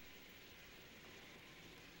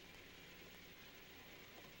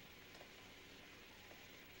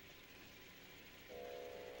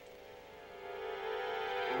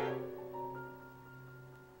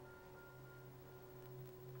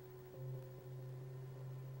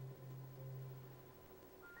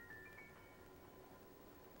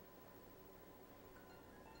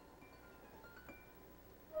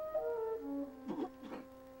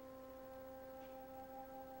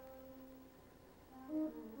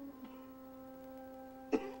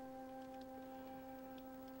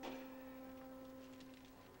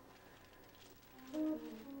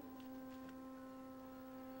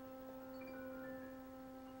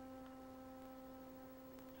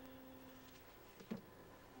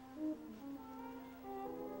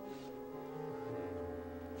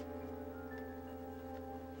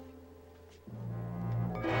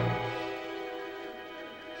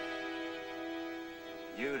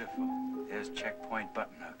 There's checkpoint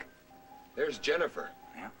button hook. There's Jennifer.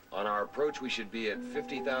 Yeah? On our approach, we should be at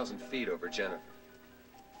 50,000 feet over Jennifer.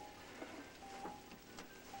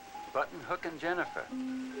 Button Hook and Jennifer.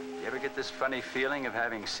 You ever get this funny feeling of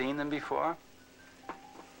having seen them before?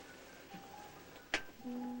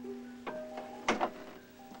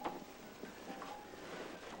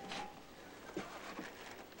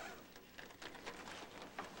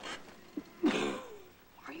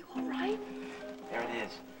 Are you all right? There it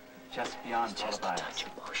is, just beyond It's just a Boulevard. touch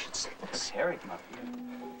of motion sickness. Let's Harry come up here.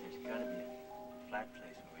 There's got to be a flat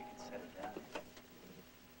place where we can set it down.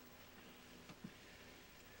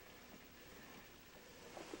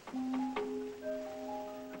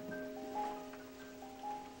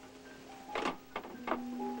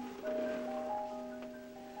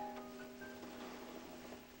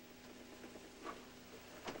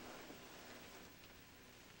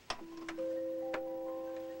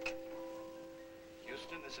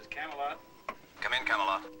 Houston, this is Camelot. Come in,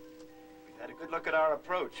 Camelot. We've had a good look at our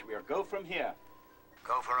approach. We are go from here.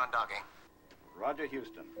 Go for undocking. Roger,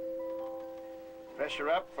 Houston. Pressure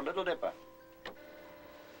up for Little Dipper.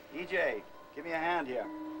 EJ, give me a hand here.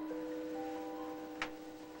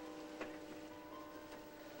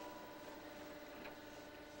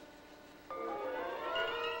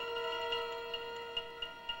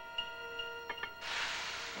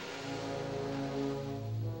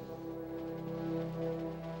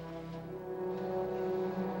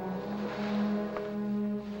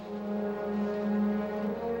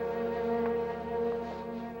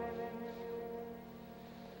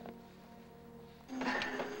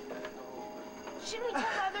 Shouldn't we tell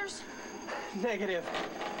others? Negative.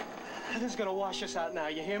 This is gonna wash us out now,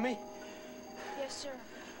 you hear me? Yes, sir.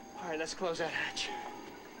 All right, let's close that hatch.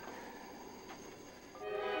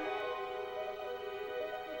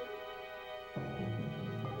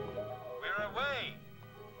 We're away.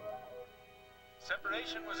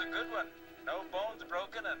 Separation was a good one. No bones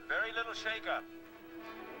broken and very little shake-up.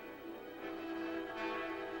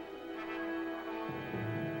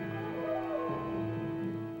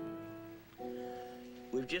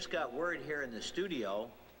 We've just got word here in the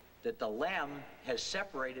studio that the LEM has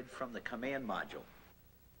separated from the command module.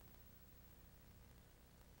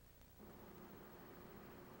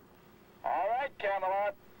 All right,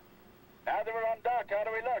 Camelot. Now that we're on dock, how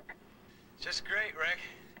do we look? Just great, Rick.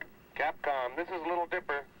 Capcom, this is Little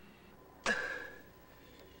Dipper.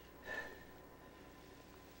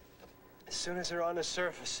 As soon as they're on the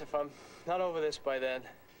surface, if I'm not over this by then,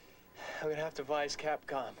 I'm gonna have to advise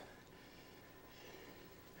Capcom.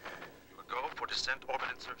 You will go for descent orbit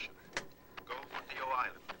insertion. Go for DO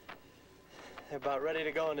Island. They're about ready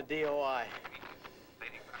to go into DOI.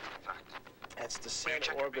 Leading back to fact. That's descent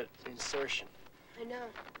orbit insertion. I know.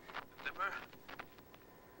 Dipper.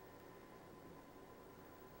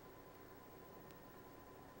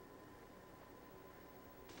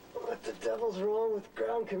 What the devil's wrong with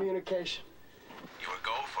ground communication? You will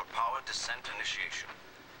go for power descent initiation.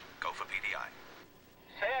 Go for PDI.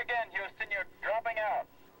 Say again, Houston, you're dropping out.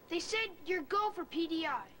 They said you're go for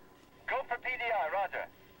PDI. Go for PDI, roger.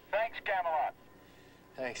 Thanks, Camelot.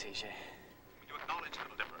 Thanks, EJ. You acknowledge,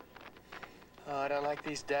 Little Dipper. Oh, I don't like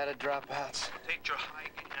these data dropouts. Take your high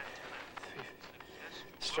gain antenna.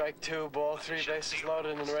 Strike two, ball three, bases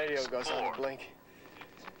loaded, and the radio goes on the blink.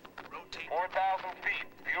 4,000 feet,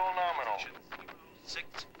 fuel nominal.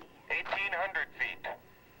 6. 1,800 feet.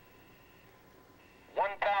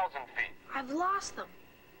 1,000 feet. I've lost them.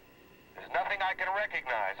 There's nothing I can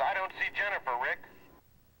recognize. I don't see Jennifer, Rick.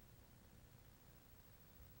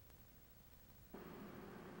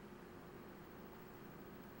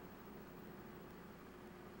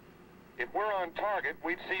 If we're on target,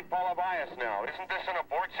 we'd see Paula Bias now. Isn't this an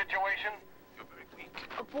abort situation? You're very weak.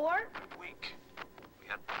 Abort? Weak. We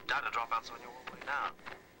had data dropouts on your way down.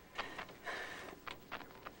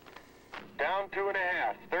 Down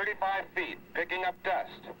 2.5, 35 feet, picking up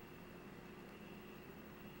dust.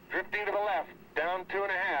 Drifting to the left, down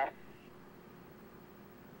 2.5.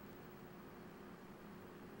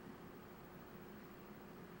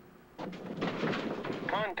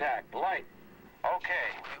 Contact, light.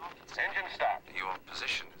 Okay, engine stop. Your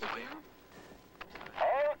position is way up.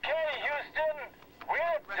 Okay, Houston,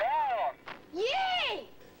 we're down. Yay!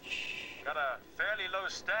 Got a fairly low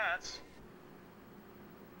stance.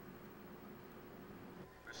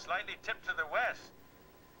 We're slightly tipped to the west.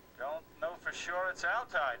 Don't know for sure it's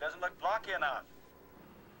Altai. Doesn't look blocky enough.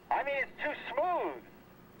 I mean, it's too smooth.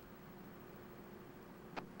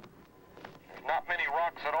 There's not many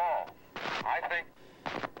rocks at all. I think...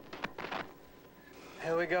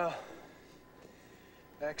 Here we go.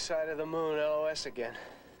 Backside of the moon, LOS again.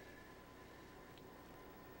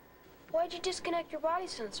 Why'd you disconnect your body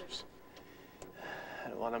sensors? I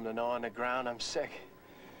don't want them to know on the ground I'm sick.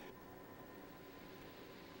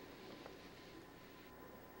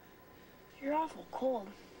 You're awful cold.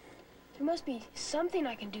 There must be something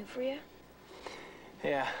I can do for you.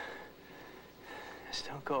 Yeah. Just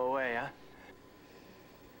don't go away, huh?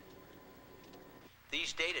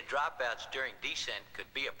 These data dropouts during descent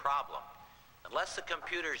could be a problem. Unless the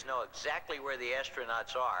computers know exactly where the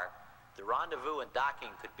astronauts are, the rendezvous and docking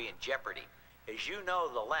could be in jeopardy. As you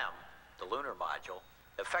know, the LEM, the lunar module,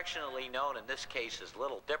 affectionately known in this case as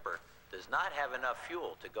Little Dipper, does not have enough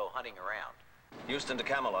fuel to go hunting around. Houston to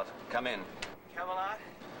Camelot. Come in. Camelot?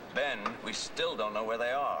 Ben, we still don't know where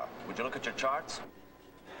they are. Would you look at your charts?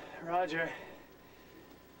 Roger.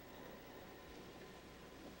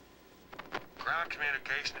 Ground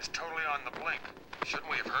communication is totally on the blink. Shouldn't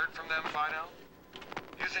we have heard from them, Fido?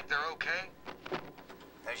 You think they're okay?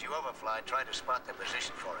 As you overfly, try to spot their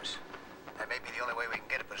position for us. That may be the only way we can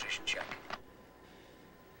get a position check.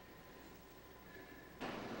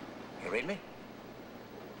 You read me?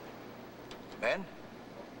 Ben?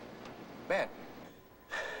 Ben?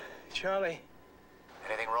 Charlie.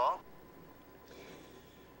 Anything wrong?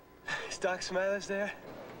 Is Doc Smiler's there?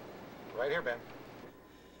 Right here, Ben.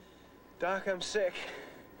 Doc, I'm sick.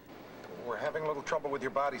 We're having a little trouble with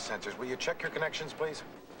your body sensors. Will you check your connections, please?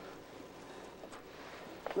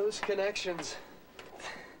 Loose connections.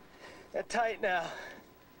 They're tight now.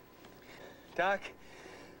 Doc,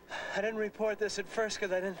 I didn't report this at first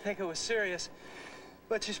because I didn't think it was serious,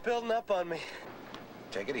 but she's building up on me.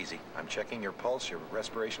 Take it easy. I'm checking your pulse, your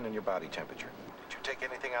respiration, and your body temperature. Did you take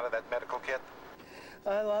anything out of that medical kit?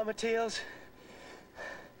 Lamateals,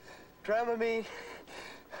 Dramamine.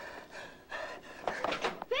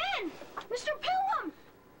 Ben! Mr. Pilgrim!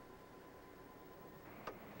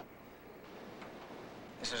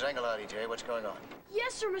 This is Engelhardt, EJ. What's going on?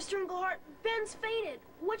 Yes, sir, Mr. Engelhardt. Ben's fainted.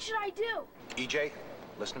 What should I do? EJ,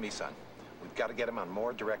 listen to me, son. We've got to get him on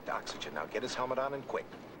more direct oxygen. Now get his helmet on and quick.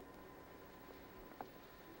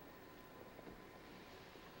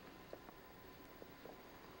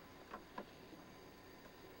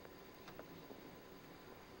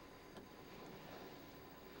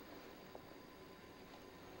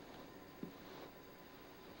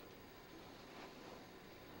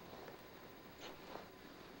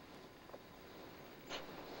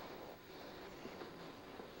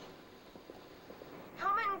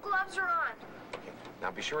 Helmet and gloves are on.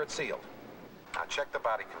 Now be sure it's sealed. Now check the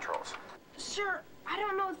body controls. Sir, I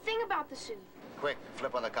don't know a thing about the suit. Quick,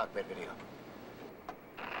 flip on the cockpit video.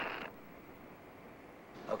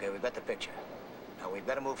 Okay, we've got the picture. Now we've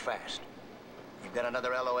got to move fast. We've got another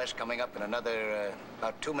LOS coming up in another,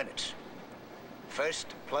 about 2 minutes. First,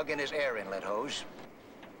 plug in his air inlet hose.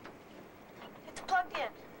 It's plugged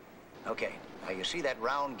in. Okay, now you see that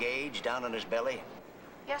round gauge down on his belly?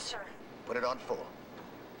 Yes, sir. Put it on full.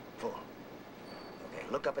 Full. Okay,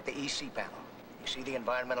 look up at the EC panel. You see the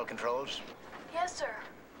environmental controls? Yes, sir.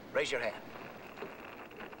 Raise your hand.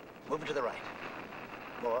 Move it to the right.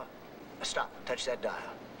 More. Stop. Touch that dial.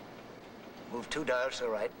 Move 2 dials to the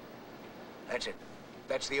right. That's it.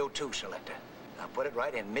 That's the O2 selector. Now put it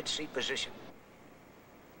right in mid-seat position.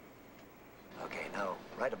 Okay, now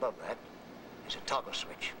right above that is a toggle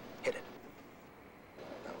switch. Hit it.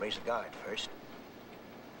 Now raise the guard first.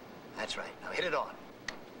 That's right. Now hit it on.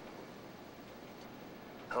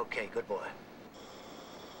 Okay, good boy.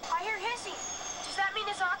 I hear hissing. Does that mean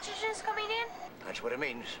his oxygen is coming in? That's what it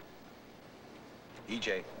means.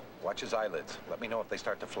 EJ, watch his eyelids. Let me know if they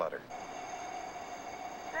start to flutter.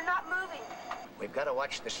 They're not moving. We've got to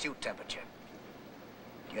watch the suit temperature.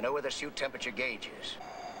 Do you know where the suit temperature gauge is?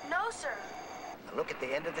 No, sir. Now look at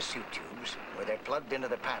the end of the suit tubes where they're plugged into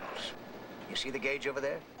the panels. You see the gauge over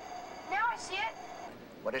there? Now I see it.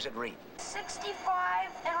 What does it read? 65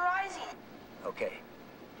 and rising. Okay.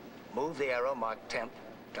 Move the arrow marked temp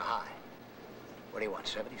to high. What do you want,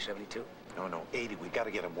 70, 72? No, 80. We've got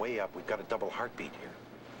to get him way up. We've got a double heartbeat here.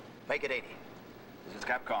 Make it 80. This is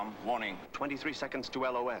Capcom. Warning. 23 seconds to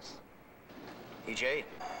LOS. EJ,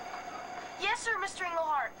 Yes, sir, Mr.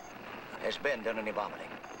 Engelhardt. has Ben done any vomiting?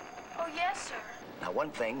 Oh, yes, sir. Now,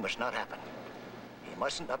 one thing must not happen. He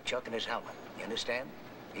mustn't upchuck in his helmet. You understand?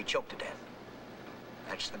 He'd choke to death.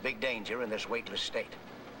 That's the big danger in this weightless state.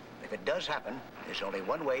 If it does happen, there's only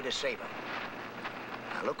one way to save him.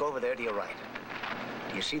 Now, look over there to your right.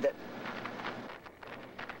 Do you see that?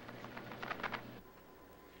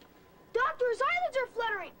 Doctor, his eyelids are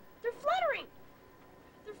fluttering. They're fluttering.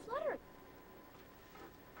 They're fluttering.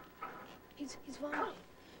 He's vomiting.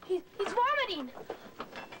 He's vomiting.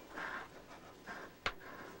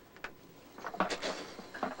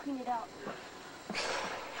 Clean it out.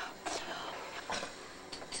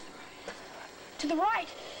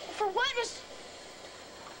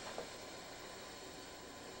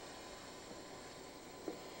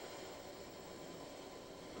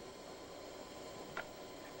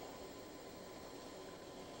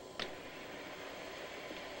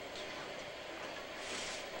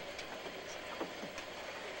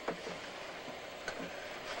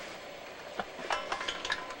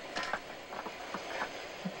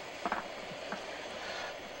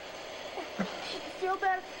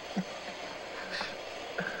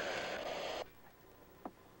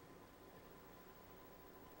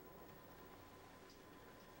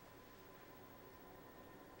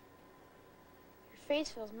 face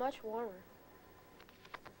feels much warmer.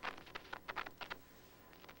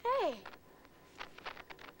 Hey!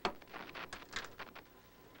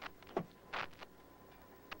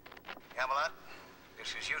 Camelot,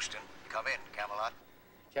 this is Houston. Come in, Camelot.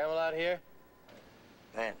 Camelot here?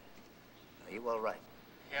 Ben, are you all right?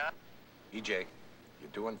 Yeah. EJ, you're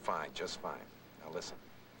doing fine, just fine. Now listen,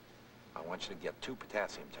 I want you to get 2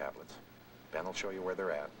 potassium tablets. Ben will show you where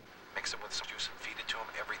they're at. Mix them with some juice and feed it to him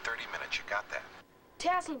every 30 minutes. You got that?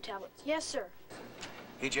 Potassium tablets, yes, sir.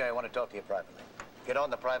 EJ, I want to talk to you privately. Get on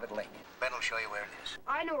the private link. Ben will show you where it is.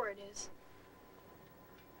 I know where it is.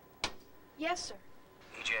 Yes, sir.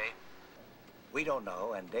 EJ, we don't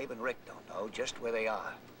know, and Dave and Rick don't know just where they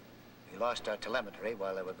are. We lost our telemetry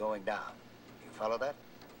while they were going down. You follow that?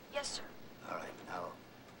 Yes, sir. All right, now,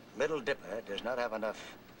 Little Dipper does not have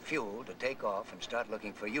enough fuel to take off and start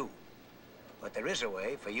looking for you. But there is a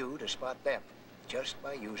way for you to spot them, just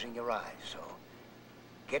by using your eyes. So,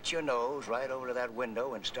 get your nose right over to that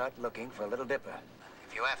window and start looking for Little Dipper.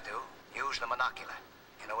 If you have to, use the monocular.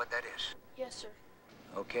 You know what that is? Yes, sir.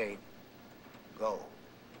 Okay, go.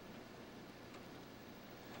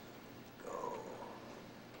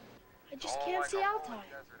 I just can't see Altai.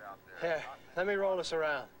 Here, let me roll us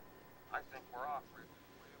around. I think we're off, Rick.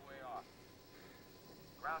 Way off.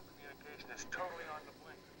 Ground communication is totally on the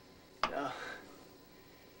blink. No.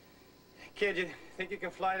 Kid, you think you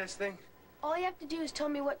can fly this thing? All you have to do is tell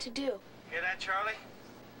me what to do. Hear that, Charlie?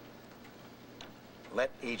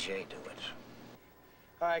 Let EJ do it.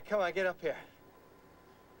 All right, come on, get up here.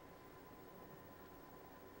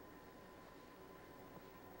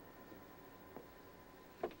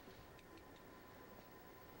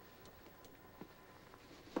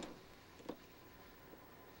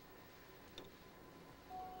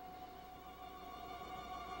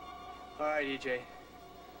 All right, EJ.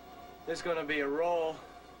 This is gonna be a roll.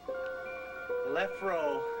 Left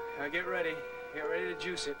roll. Now get ready. Get ready to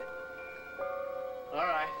juice it. All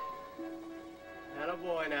right. Atta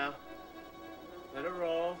boy now. Let it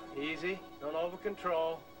roll. Easy. Don't over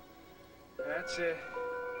control. That's it.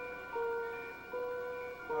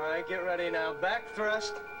 All right, get ready now. Back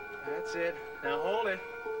thrust. That's it. Now hold it.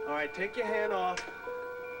 All right, take your hand off.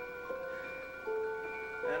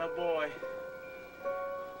 Atta boy.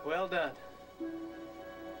 Well done.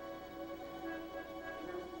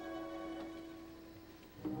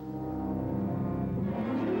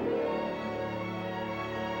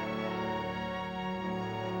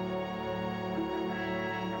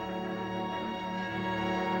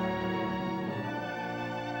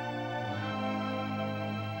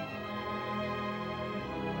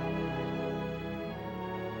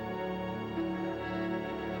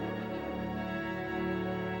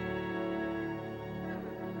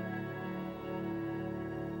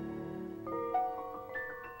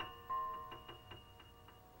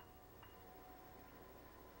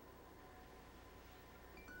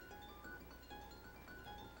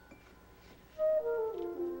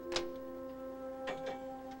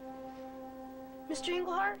 Mr.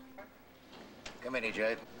 Englehart? Come in,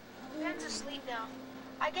 EJ. Ben's asleep now.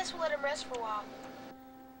 I guess we'll let him rest for a while.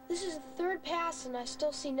 This is the 3rd pass and I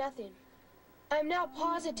still see nothing. I am now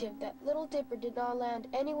positive that Little Dipper did not land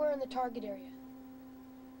anywhere in the target area.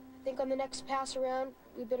 I think on the next pass around,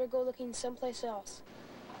 we better go looking someplace else.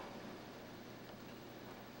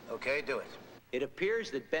 Okay, do it. It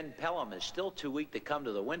appears that Ben Pelham is still too weak to come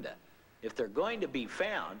to the window. If they're going to be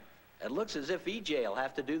found, it looks as if EJ will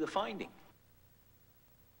have to do the finding.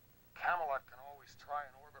 Camelot can always try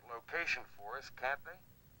an orbit location for us, can't they?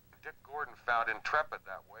 Dick Gordon found Intrepid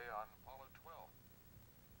that way on Apollo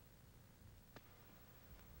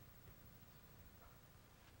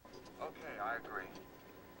 12. Okay, I agree.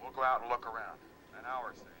 We'll go out and look around. An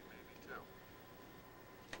hour, say, maybe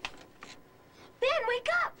 2. Ben, wake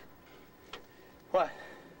up! What?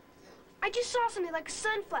 I just saw something like a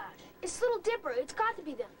sun flash. It's Little Dipper. It's got to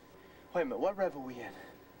be them. Wait a minute, what rev are we in?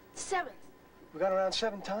 7th. We got around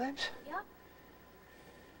 7 times? Yep.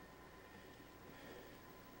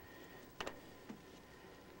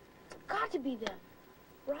 It's got to be them.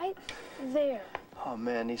 Right there. Oh,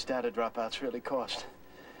 man, these data dropouts really cost.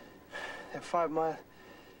 They're 5 miles...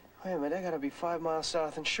 Wait a minute, they gotta be 5 miles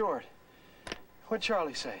south and short. What'd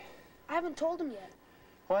Charlie say? I haven't told him yet.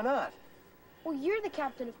 Why not? Well, you're the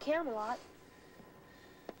captain of Camelot.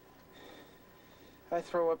 I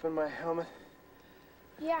throw up in my helmet?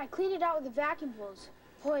 Yeah, I cleaned it out with the vacuum hose.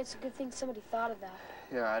 Boy, it's a good thing somebody thought of that.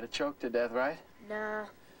 Yeah, I'd have choked to death, right? Nah.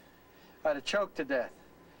 I'd have choked to death.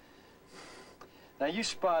 Now, you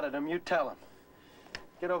spotted him. You tell him.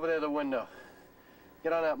 Get over there to the window.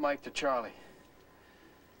 Get on that mic to Charlie.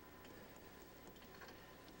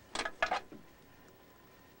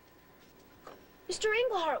 Mr.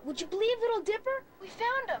 Englehart, would you believe Little Dipper? We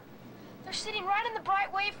found them. They're sitting right in the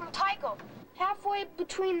bright wave from Tycho, halfway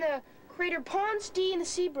between the crater Pons D and the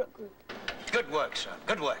Seabrook group. Good work, son.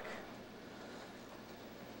 Good work.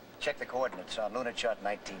 Check the coordinates on lunar chart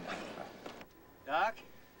 19B. Doc?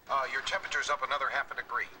 Your temperature's up another ½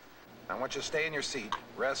 degree. I want you to stay in your seat,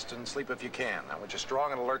 rest and sleep if you can. I want you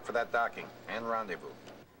strong and alert for that docking and rendezvous.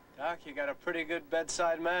 Doc, you got a pretty good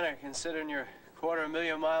bedside manner considering you're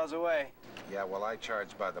 250,000 miles away. Yeah, well, I charge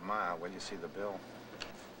by the mile. When you see the bill.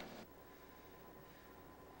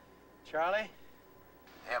 Charlie?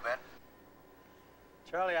 Yeah, Ben?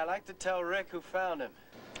 Charlie, I'd like to tell Rick who found him.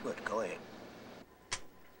 Good, go ahead.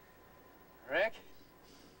 Rick?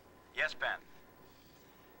 Yes, Ben.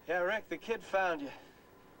 Yeah, Rick, the kid found you.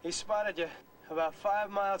 He spotted you about 5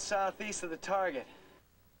 miles southeast of the target.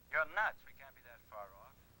 You're nuts. We can't be that far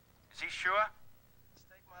off. Is he sure?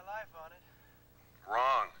 Stake my life on it.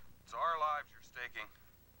 Wrong. It's our lives you're staking.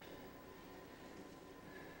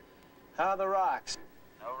 How are the rocks?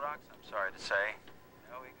 No rocks, I'm sorry to say.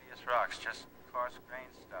 No igneous rocks, just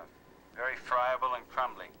coarse-grained stuff. Very friable and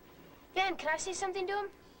crumbly. Ben, can I say something to him?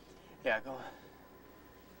 Yeah, go on.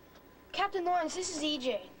 Captain Lawrence, this is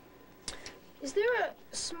EJ. Is there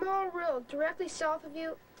a small rill directly south of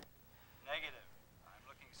you? Negative. I'm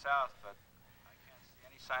looking south, but I can't see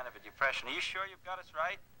any sign of a depression. Are you sure you've got us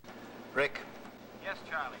right? Rick, Yes,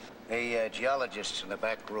 Charlie. the geologists in the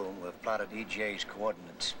back room have plotted EJ's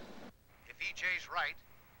coordinates. If EJ's right,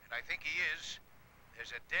 and I think he is,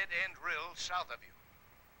 there's a dead-end rill south of you.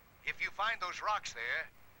 If you find those rocks there,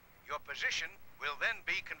 your position will then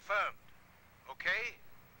be confirmed. Okay?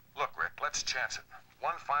 Look, Rick, let's chance it.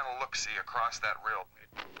 One final look-see across that rill.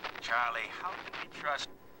 Charlie, how can we trust...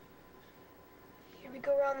 Here we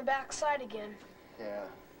go around the back side again. Yeah,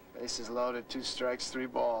 bases loaded, 2 strikes, 3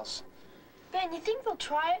 balls. Ben, you think they'll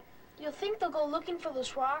try it? You'll think they'll go looking for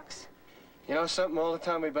those rocks? You know something, all the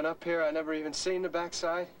time we've been up here, I never even seen the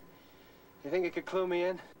backside. You think it could clue me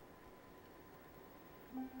in?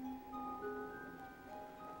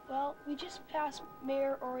 Well, we just passed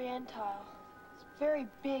Mare Orientale. It's very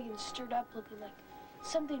big and stirred up looking like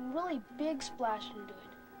something really big splashed into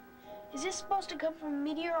it. Is this supposed to come from a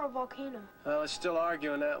meteor or a volcano? Well, they're still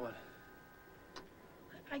arguing that one.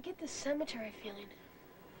 I get this cemetery feeling.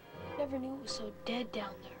 Never knew it was so dead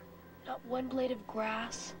down there. Not one blade of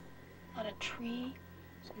grass, not a tree,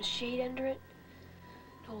 some shade under it,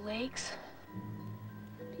 no lakes.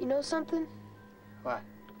 You know something? What?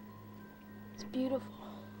 It's beautiful.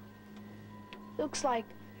 Looks like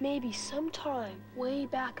maybe sometime way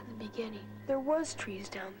back in the beginning, there was trees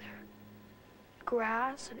down there.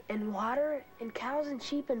 Grass and water and cows and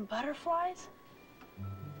sheep and butterflies.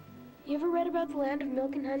 You ever read about the land of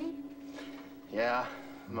milk and honey? Yeah,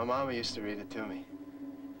 my mama used to read it to me.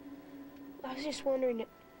 I was just wondering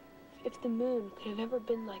if the moon could have ever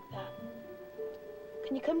been like that.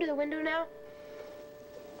 Can you come to the window now?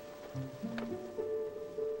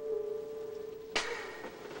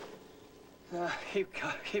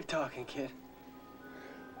 Keep talking, kid.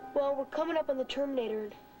 Well, we're coming up on the Terminator,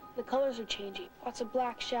 and the colors are changing. Lots of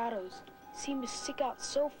black shadows. Seem to stick out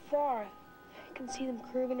so far, I can see them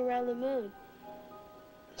curving around the moon.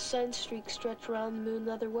 The sun streaks stretch around the moon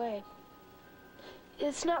the other way.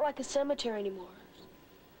 It's not like a cemetery anymore.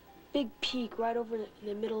 Big peak right over in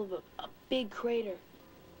the middle of a big crater.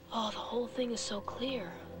 Oh, the whole thing is so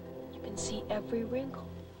clear. You can see every wrinkle.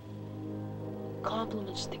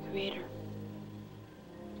 Compliments the Creator.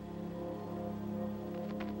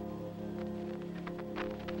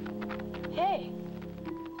 Hey.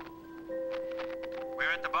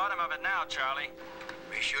 We're at the bottom of it now, Charlie.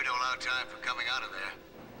 Be sure to allow time for coming out of there.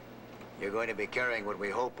 You're going to be carrying what we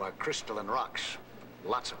hope are crystalline rocks.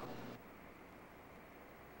 Lots of them.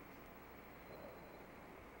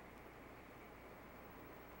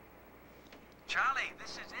 Charlie,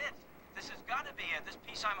 this is it. This has got to be it. This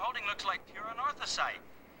piece I'm holding looks like pure anorthosite.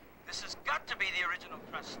 This has got to be the original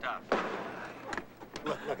crust stuff.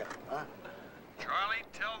 Look at it, huh? Charlie,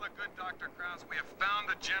 tell the good Dr. Krause we have found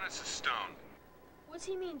the Genesis Stone. What's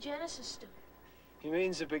he mean, Genesis Stone? He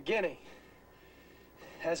means the beginning.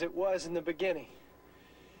 As it was in the beginning.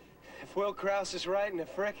 If Will Krause is right and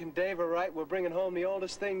if Rick and Dave are right, we're bringing home the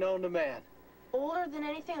oldest thing known to man. Older than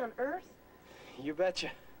anything on Earth? You betcha.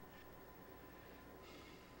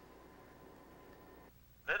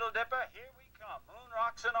 Little Dipper, here we come, moon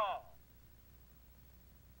rocks and all.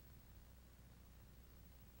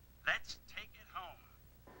 Let's take it home.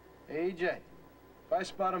 Hey, EJ, if I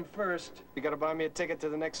spot him first, you gotta buy me a ticket to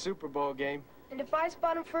the next Super Bowl game. And if I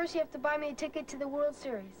spot him first, you have to buy me a ticket to the World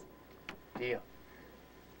Series. Deal.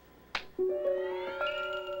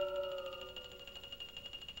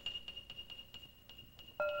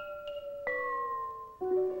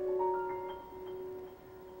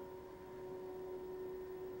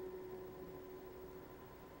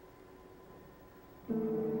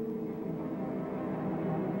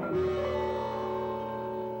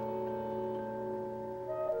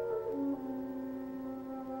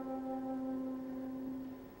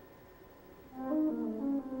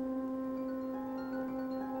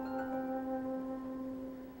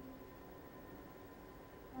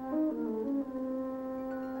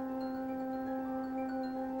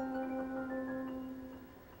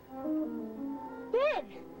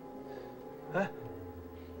 win. Huh?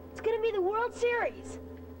 It's gonna be the World Series.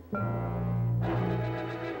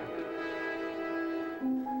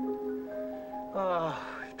 Oh,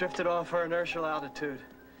 we've drifted off our inertial altitude.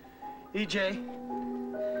 EJ.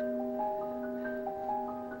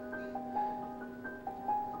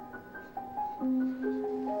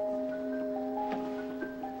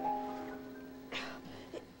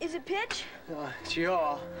 Is it pitch? It's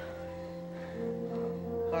yaw.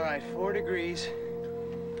 All right, 4 degrees.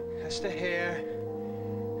 That's the hair.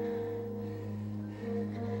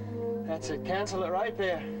 That's it. Cancel it right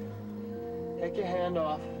there. Take your hand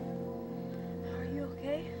off. Are you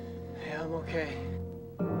okay? Yeah, I'm okay.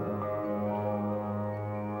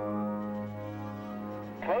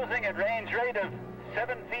 Closing at range rate of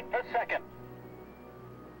 7 feet per second.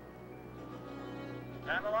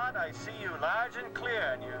 Camelot, I see you large and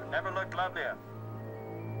clear, and you never looked lovelier.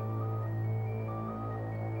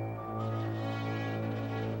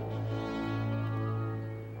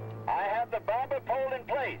 I have the bomber pole in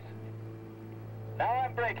place. Now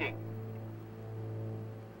I'm braking.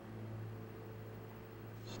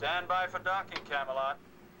 Stand by for docking, Camelot.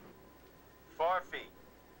 4 feet.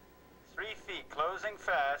 3 feet, closing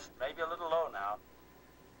fast. Maybe a little low now.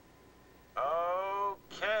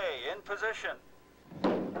 Okay, in position.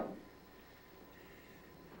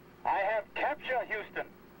 I have capture Houston.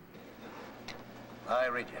 I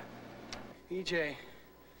read you. EJ,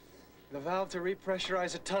 the valve to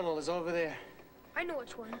repressurize the tunnel is over there. I know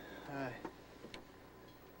which one. All right.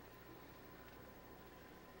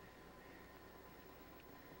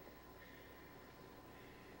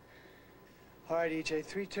 All right, EJ,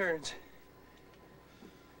 3 turns.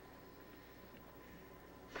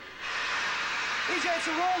 EJ, it's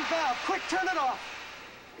the wrong valve. Quick, turn it off.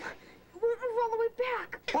 We're all the way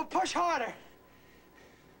back. Well, push harder.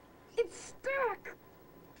 It's stuck.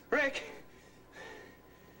 Rick,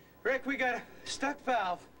 we got a stuck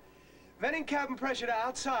valve. Venting cabin pressure to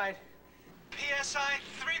outside. PSI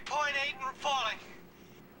 3.8 and falling.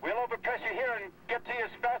 We'll overpressure here and get to you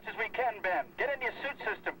as fast as we can, Ben. Get in your suit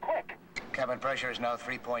system, quick. Cabin pressure is now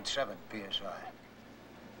 3.7 psi.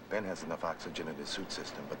 Ben has enough oxygen in his suit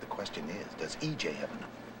system, but the question is, does EJ have enough?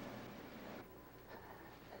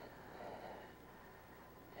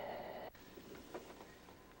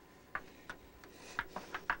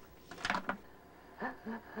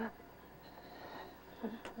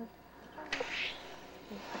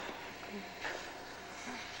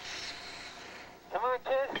 Come on,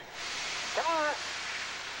 kid. Come on.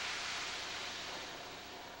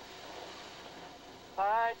 All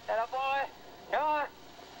right, atta boy. Come on.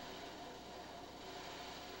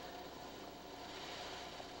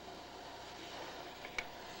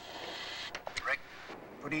 Rick,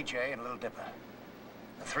 put EJ in Little Dipper.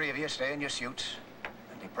 The 3 of you stay in your suits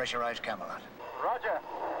and depressurize Camelot. Roger.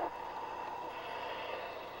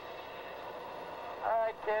 All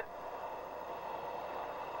right, kid.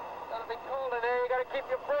 Gonna be cold in there. You gotta keep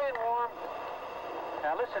your brain warm.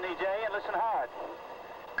 Now listen, EJ, and listen hard.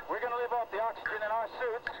 We're gonna live off the oxygen in our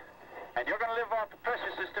suits, and you're gonna live off the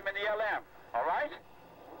pressure system in the LM. All right?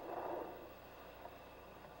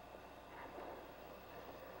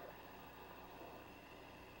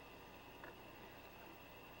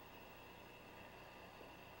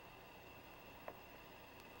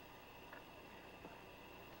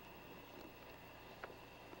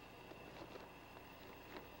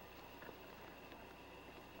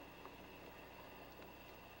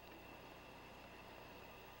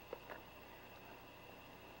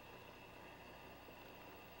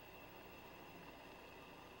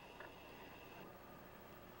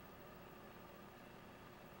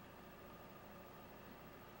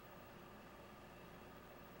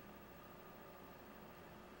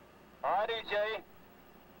 All right, EJ.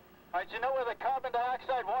 All right, you know where the carbon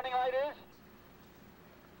dioxide warning light is?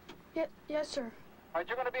 Yes, sir. All right,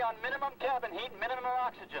 you're going to be on minimum cabin heat and minimum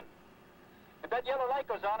oxygen. If that yellow light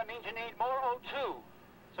goes on, it means you need more O2.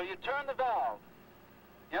 So you turn the valve.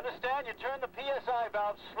 You understand? You turn the PSI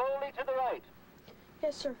valve slowly to the right.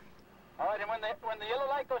 Yes, sir. All right, and when the yellow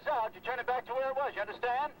light goes out, you turn it back to where it was. You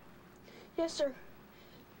understand? Yes, sir.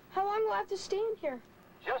 How long will I have to stay in here?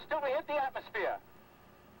 Just till we hit the atmosphere.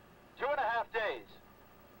 2.5 days.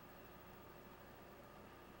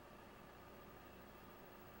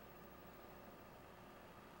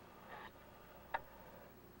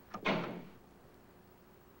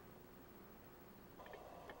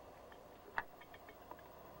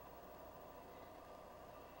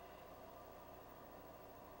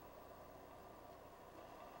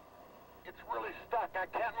 It's really stuck. I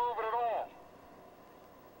can't move it at all.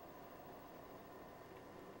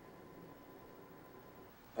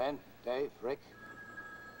 Ben, Dave, Rick,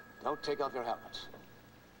 Don't take off your helmets.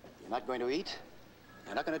 You're not going to eat.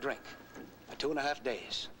 You're not going to drink. For 2.5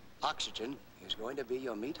 days. Oxygen is going to be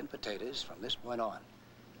your meat and potatoes from this point on.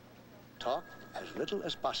 Talk as little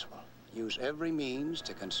as possible. Use every means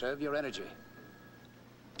to conserve your energy.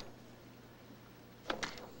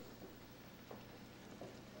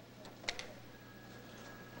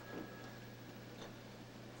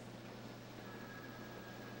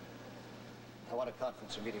 I want a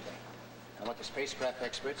conference immediately. I want the spacecraft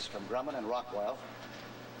experts from Grumman and Rockwell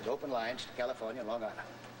with open lines to California and Long Island.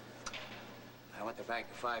 I want the bank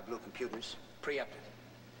of 5 blue computers preempted.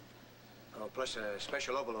 Oh, plus a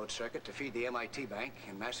special overload circuit to feed the MIT bank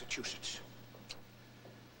in Massachusetts.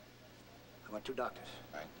 I want 2 doctors.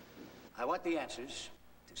 Right. I want the answers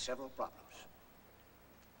to several problems.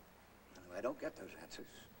 And if I don't get those answers,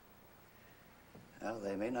 well,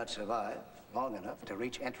 they may not survive long enough to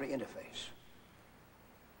reach entry interface.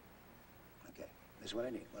 Okay, this is what I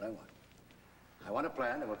need, what I want. I want a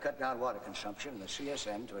plan that will cut down water consumption in the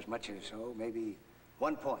CSN to as much as, oh, maybe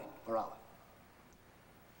 1 point per hour.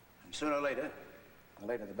 And sooner or later, the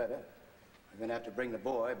later the better, we're going to have to bring the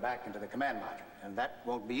boy back into the command module. And that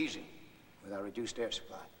won't be easy with our reduced air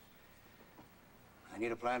supply. I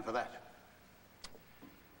need a plan for that.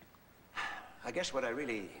 I guess what I'm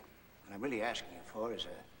really asking you for is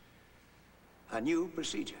a new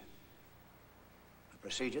procedure. A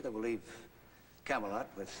procedure that will leave Camelot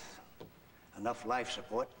with enough life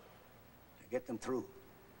support to get them through.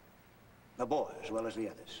 The boy as well as the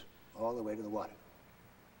others, all the way to the water.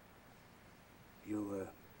 You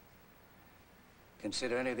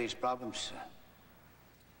consider any of these problems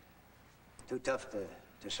too tough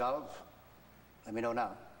to solve? Let me know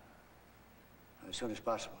now, as soon as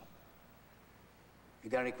possible. You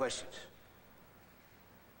got any questions?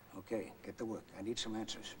 Okay, get to work. I need some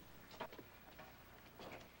answers.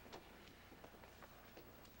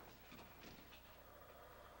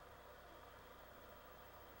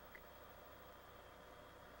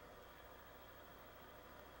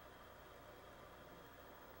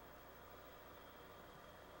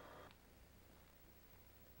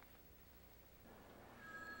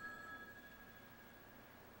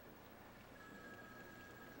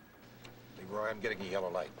 Leroy, I'm getting a yellow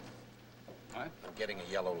light. What? I'm getting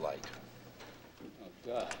a yellow light. Oh,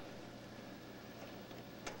 God.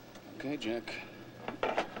 Okay, Jack.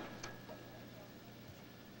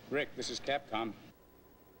 Rick, this is Capcom.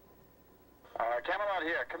 Camelot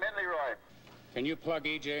here. Come in, Leroy. Can you plug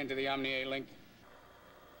EJ into the Omni-A link?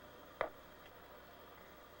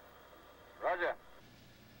 Roger.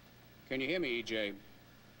 Can you hear me, EJ?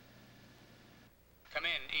 Come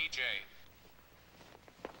in, EJ.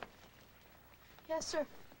 Yes, sir.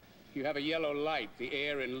 You have a yellow light. The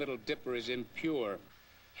air in Little Dipper is impure.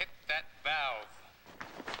 Hit that valve.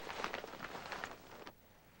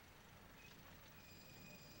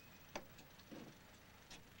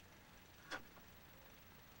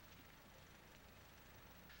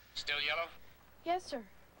 Still yellow? Yes, sir.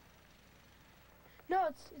 No,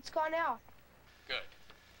 it's gone out. Good.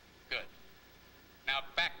 Good. Now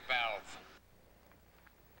back valve.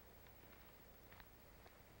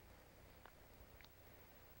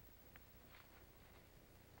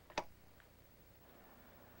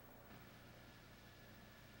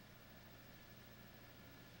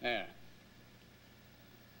 There.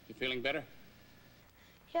 You feeling better?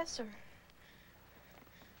 Yes, sir.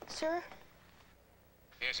 Sir,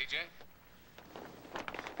 Yes, EJ?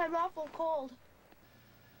 I'm awful cold.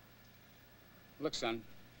 Look, son.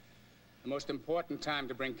 The most important time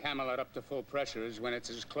to bring Camelot up to full pressure is when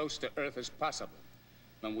it's as close to Earth as possible.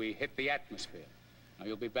 When we hit the atmosphere. Now,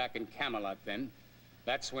 you'll be back in Camelot then.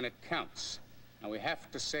 That's when it counts. Now, we have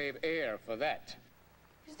to save air for that.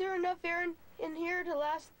 Is there enough air in here to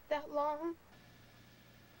last that long?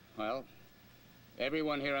 Well,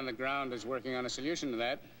 everyone here on the ground is working on a solution to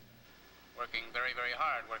that. Working very, very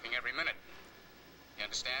hard, working every minute. You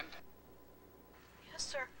understand? Yes,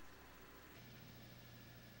 sir.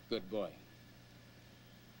 Good boy.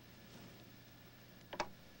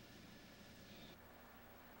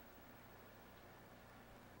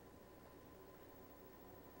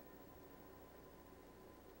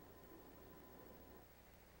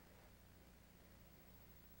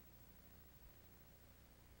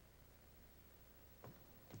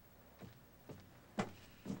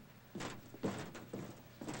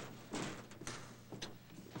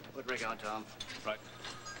 Put rig on, Tom. Right.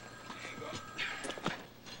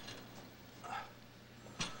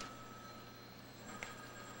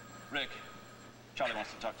 Rick, Charlie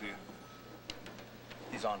wants to talk to you.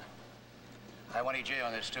 He's on. I want EJ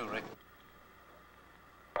on this too, Rick.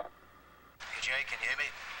 EJ, can you hear me?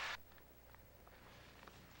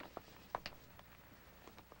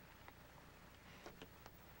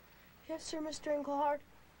 Yes, sir, Mr. Englehart.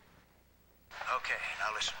 Okay,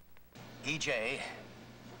 now listen. EJ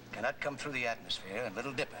cannot come through the atmosphere in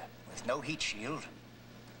Little Dipper with no heat shield.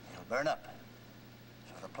 He'll burn up.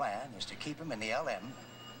 So the plan is to keep him in the LM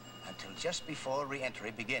until just before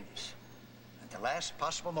re-entry begins. At the last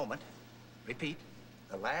possible moment, repeat,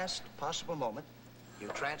 the last possible moment, you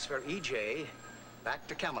transfer EJ back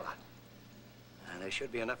to Camelot. And there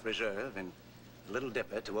should be enough reserve in Little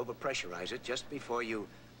Dipper to overpressurize it just before you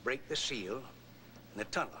break the seal in the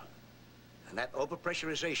tunnel. And that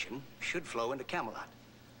overpressurization should flow into Camelot,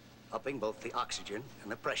 upping both the oxygen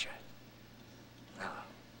and the pressure. Now,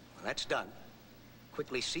 when that's done,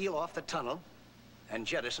 quickly seal off the tunnel and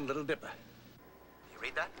jettison Little Dipper. You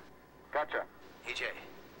read that? Gotcha. EJ, did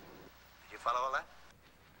you follow all that?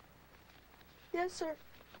 Yes, sir.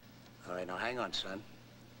 All right, now hang on, son.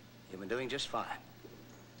 You've been doing just fine.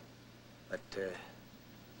 But,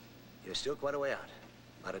 you're still quite a way out.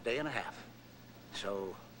 About a day and a half.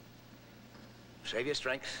 So, save your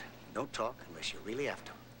strength. Don't talk unless you really have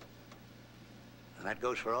to. And that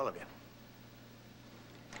goes for all of you.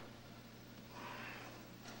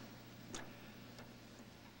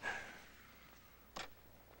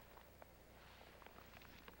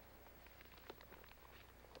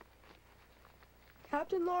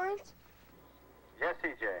 Captain Lawrence? Yes,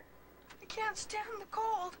 EJ. I can't stand the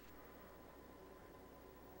cold.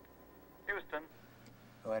 Houston,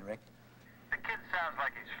 Go ahead, Rick. the kid sounds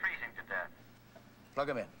like he's freezing to death. Plug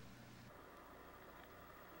him in.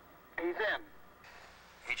 He's in.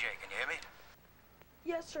 EJ, can you hear me?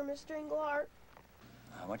 Yes, sir, Mr. Englehart.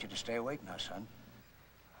 I want you to stay awake now, son.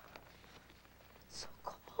 It's so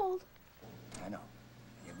cold. I know.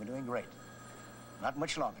 You've been doing great. Not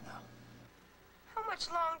much longer now. How much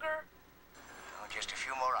longer? Oh, just a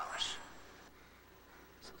few more hours.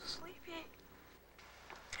 So sleepy.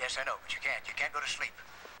 Yes, I know, but you can't. You can't go to sleep.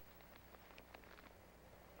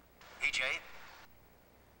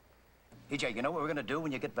 EJ, you know what we're gonna do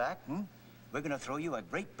when you get back, We're gonna throw you a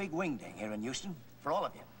great big wingding here in Houston for all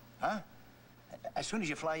of you, huh? As soon as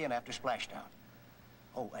you fly in after splashdown.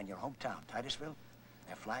 Oh, and your hometown, Titusville,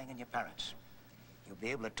 they're flying in your parents. You'll be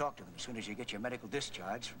able to talk to them as soon as you get your medical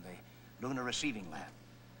discharge from the lunar receiving lab.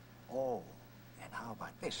 Oh, and how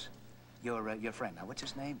about this? Your friend, now what's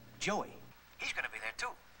his name? Joey. He's gonna be there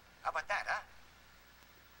too. How about that, huh?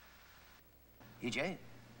 EJ?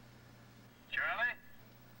 Charlie?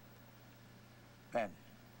 Ben,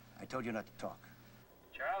 I told you not to talk.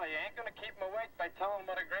 Charlie, you ain't gonna keep him awake by telling him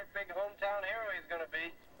what a great big hometown hero he's gonna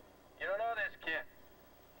be. You don't know this kid.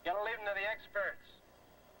 You gotta leave him to the experts.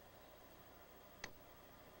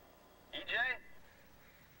 EJ?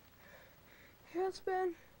 Yes,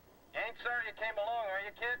 Ben. You ain't sorry you came along, are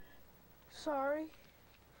you, kid? Sorry.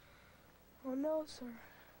 Oh, no, sir.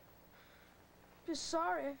 Just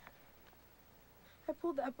sorry. I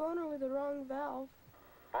pulled that boner with the wrong valve.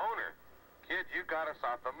 Boner? Kid, you got us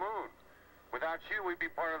off the moon. Without you, we'd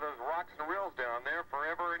be part of those rocks and rills down there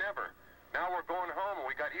forever and ever. Now we're going home, and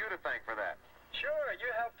we got you to thank for that. Sure,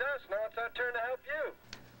 you helped us. Now it's our turn to help you.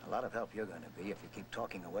 A lot of help you're going to be if you keep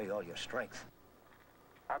talking away all your strength.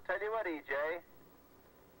 I'll tell you what, EJ.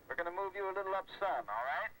 We're going to move you a little up sun, all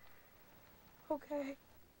right? Okay.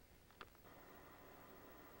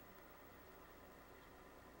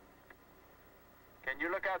 Can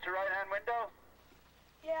you look out your right-hand window?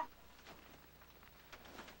 Yeah.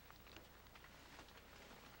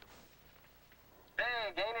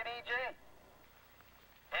 Big, ain't it, EJ?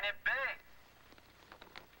 Ain't it big?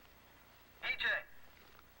 EJ!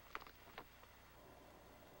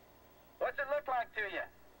 What's it look like to you?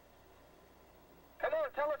 Come on,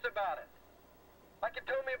 tell us about it. Like you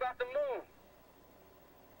told me about the moon.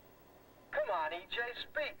 Come on, EJ,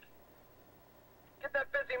 speak. Get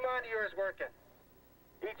that busy mind of yours working.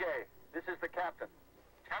 EJ, this is the captain.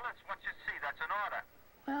 Tell us what you see. That's an order.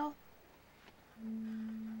 Well,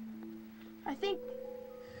 I think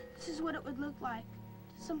this is what it would look like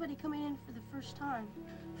to somebody coming in for the first time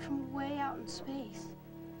from way out in space,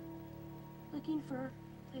 looking for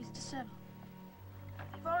a place to settle.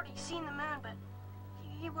 They've already seen the moon, but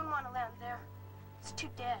he wouldn't want to land there. It's too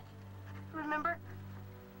dead. Remember?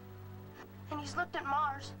 And he's looked at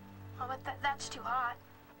Mars. Oh, but that's too hot.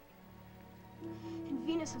 And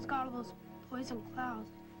Venus has got all those poison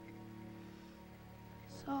clouds.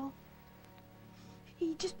 So,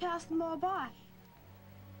 he just passed them all by.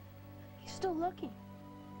 He's still looking.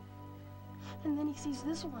 And then he sees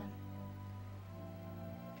this one.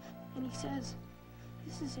 And he says,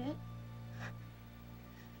 this is it.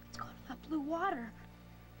 It's got that blue water.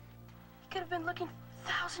 He could have been looking for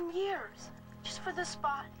 1,000 years just for this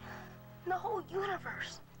spot in the whole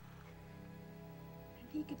universe. And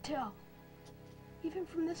he could tell even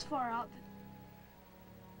from this far out,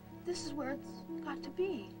 that this is where it's got to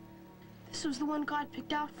be. This was the one God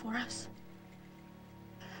picked out for us.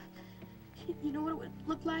 You know what it would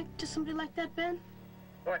look like to somebody like that, Ben?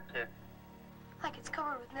 What, kid? Like it's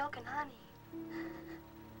covered with milk and honey.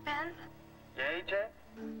 Ben? Yeah,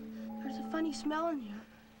 AJ? There's a funny smell in here.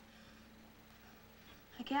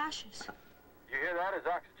 Like ashes. You hear that? His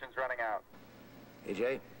oxygen's running out.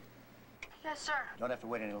 AJ, Yes, sir. don't have to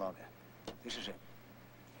wait any longer. This is it.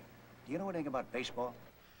 Do you know anything about baseball?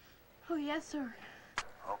 Oh, yes, sir.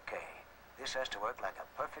 Okay. This has to work like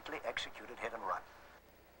a perfectly executed hit and run.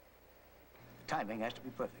 The timing has to be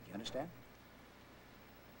perfect, you understand?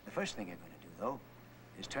 The first thing you're going to do, though,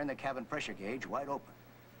 is turn the cabin pressure gauge wide open.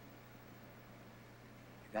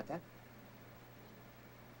 You got that?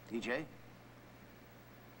 DJ?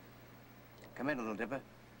 Come in, little dipper.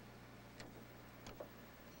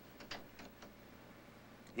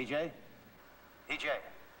 DJ? DJ?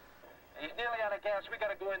 He's nearly out of gas. We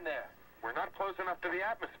gotta go in there. We're not close enough to the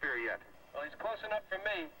atmosphere yet. Well, he's close enough for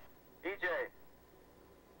me. EJ.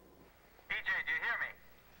 EJ, do you hear me?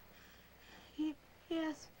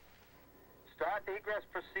 Yes. Start the egress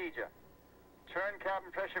procedure. Turn cabin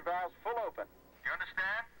pressure valves full open. You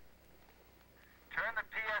understand? Turn the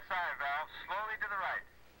PSI valve slowly to the right.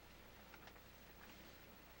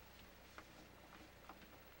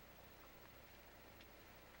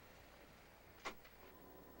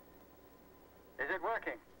 Is it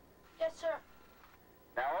working? Yes, sir.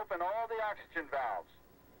 Now open all the oxygen valves.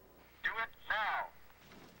 Do it now.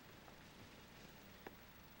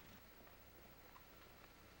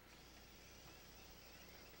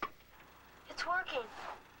 It's working.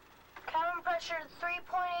 Cabin pressure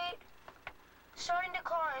 3.8. Starting to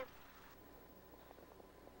climb.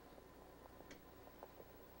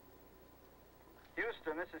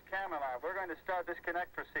 Houston, this is Camelot. We're going to start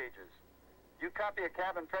disconnect procedures. You copy a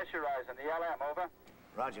cabin pressure rise in the LM, over?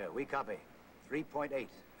 Roger, we copy. 3.8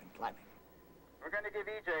 and climbing. We're going to give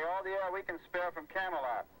EJ all the air we can spare from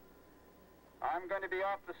Camelot. I'm going to be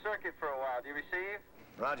off the circuit for a while. Do you receive?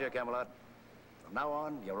 Roger, Camelot. From now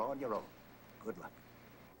on your own. Good luck.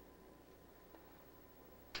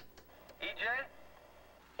 EJ?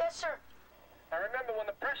 Yes, sir. Now remember, when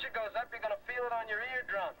the pressure goes up, you're going to feel it on your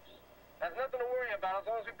eardrums. There's nothing to worry about as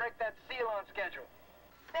long as we break that seal on schedule.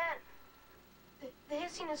 Ben, the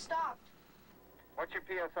hissing has stopped. What's your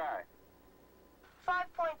PSI?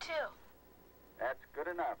 5.2. That's good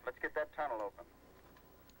enough. Let's get that tunnel open.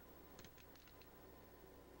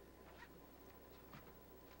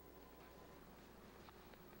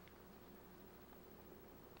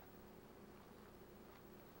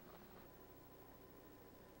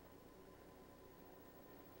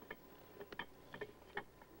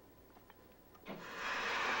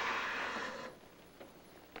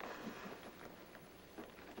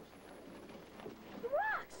 The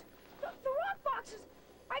rocks! The rock boxes!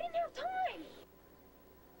 I didn't have time!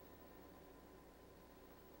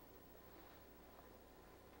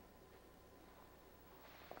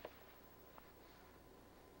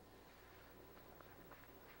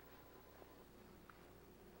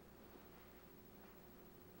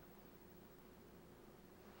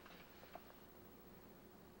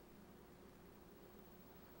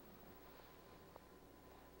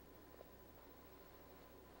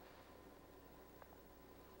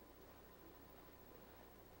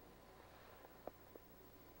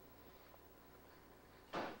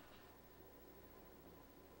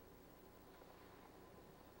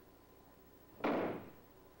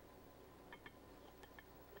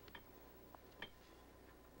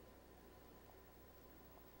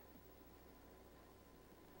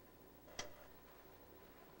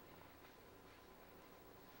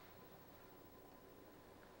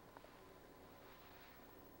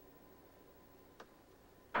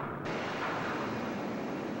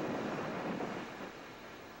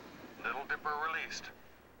 Little Dipper released.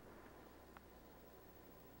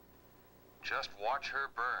 Just watch her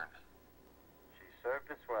burn. She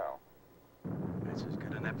served us well. That's as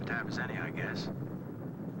good an epitaph as any, I guess.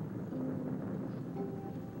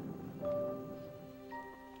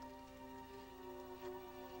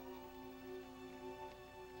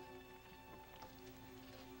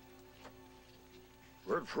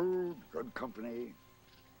 Good food, good company,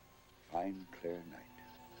 fine, clear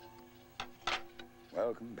night.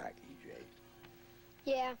 Welcome back, EJ.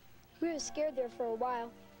 Yeah, we were scared there for a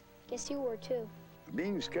while. Guess you were too.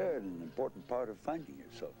 Being scared is an important part of finding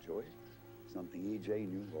yourself, Joey. Something EJ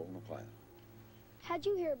knew all the while. How'd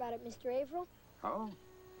you hear about it, Mr. Averill? How?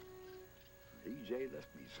 EJ left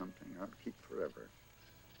me something I'll keep forever.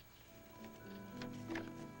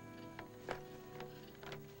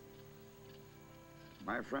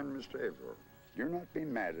 My friend, Mr. Averill, do not be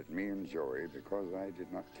mad at me and Joey because I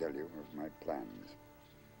did not tell you of my plans.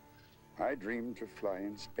 I dreamed to fly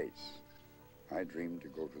in space. I dreamed to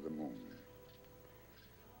go to the moon.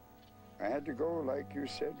 I had to go, like you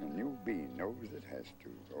said, a new bee knows it has to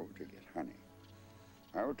go to get honey.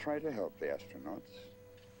 I will try to help the astronauts.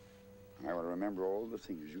 I will remember all the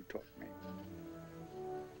things you taught me.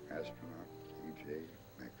 Astronaut E.J.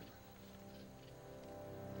 McAvoy.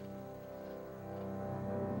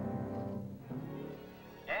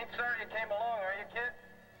 You ain't sorry you came along, are you, kid?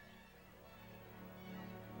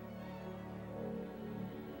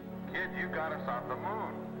 Kid, you got us off the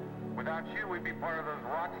moon. Without you, we'd be part of those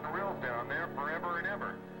rocks and rills down there forever and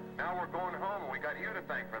ever. Now we're going home, and we got you to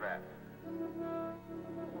thank for that.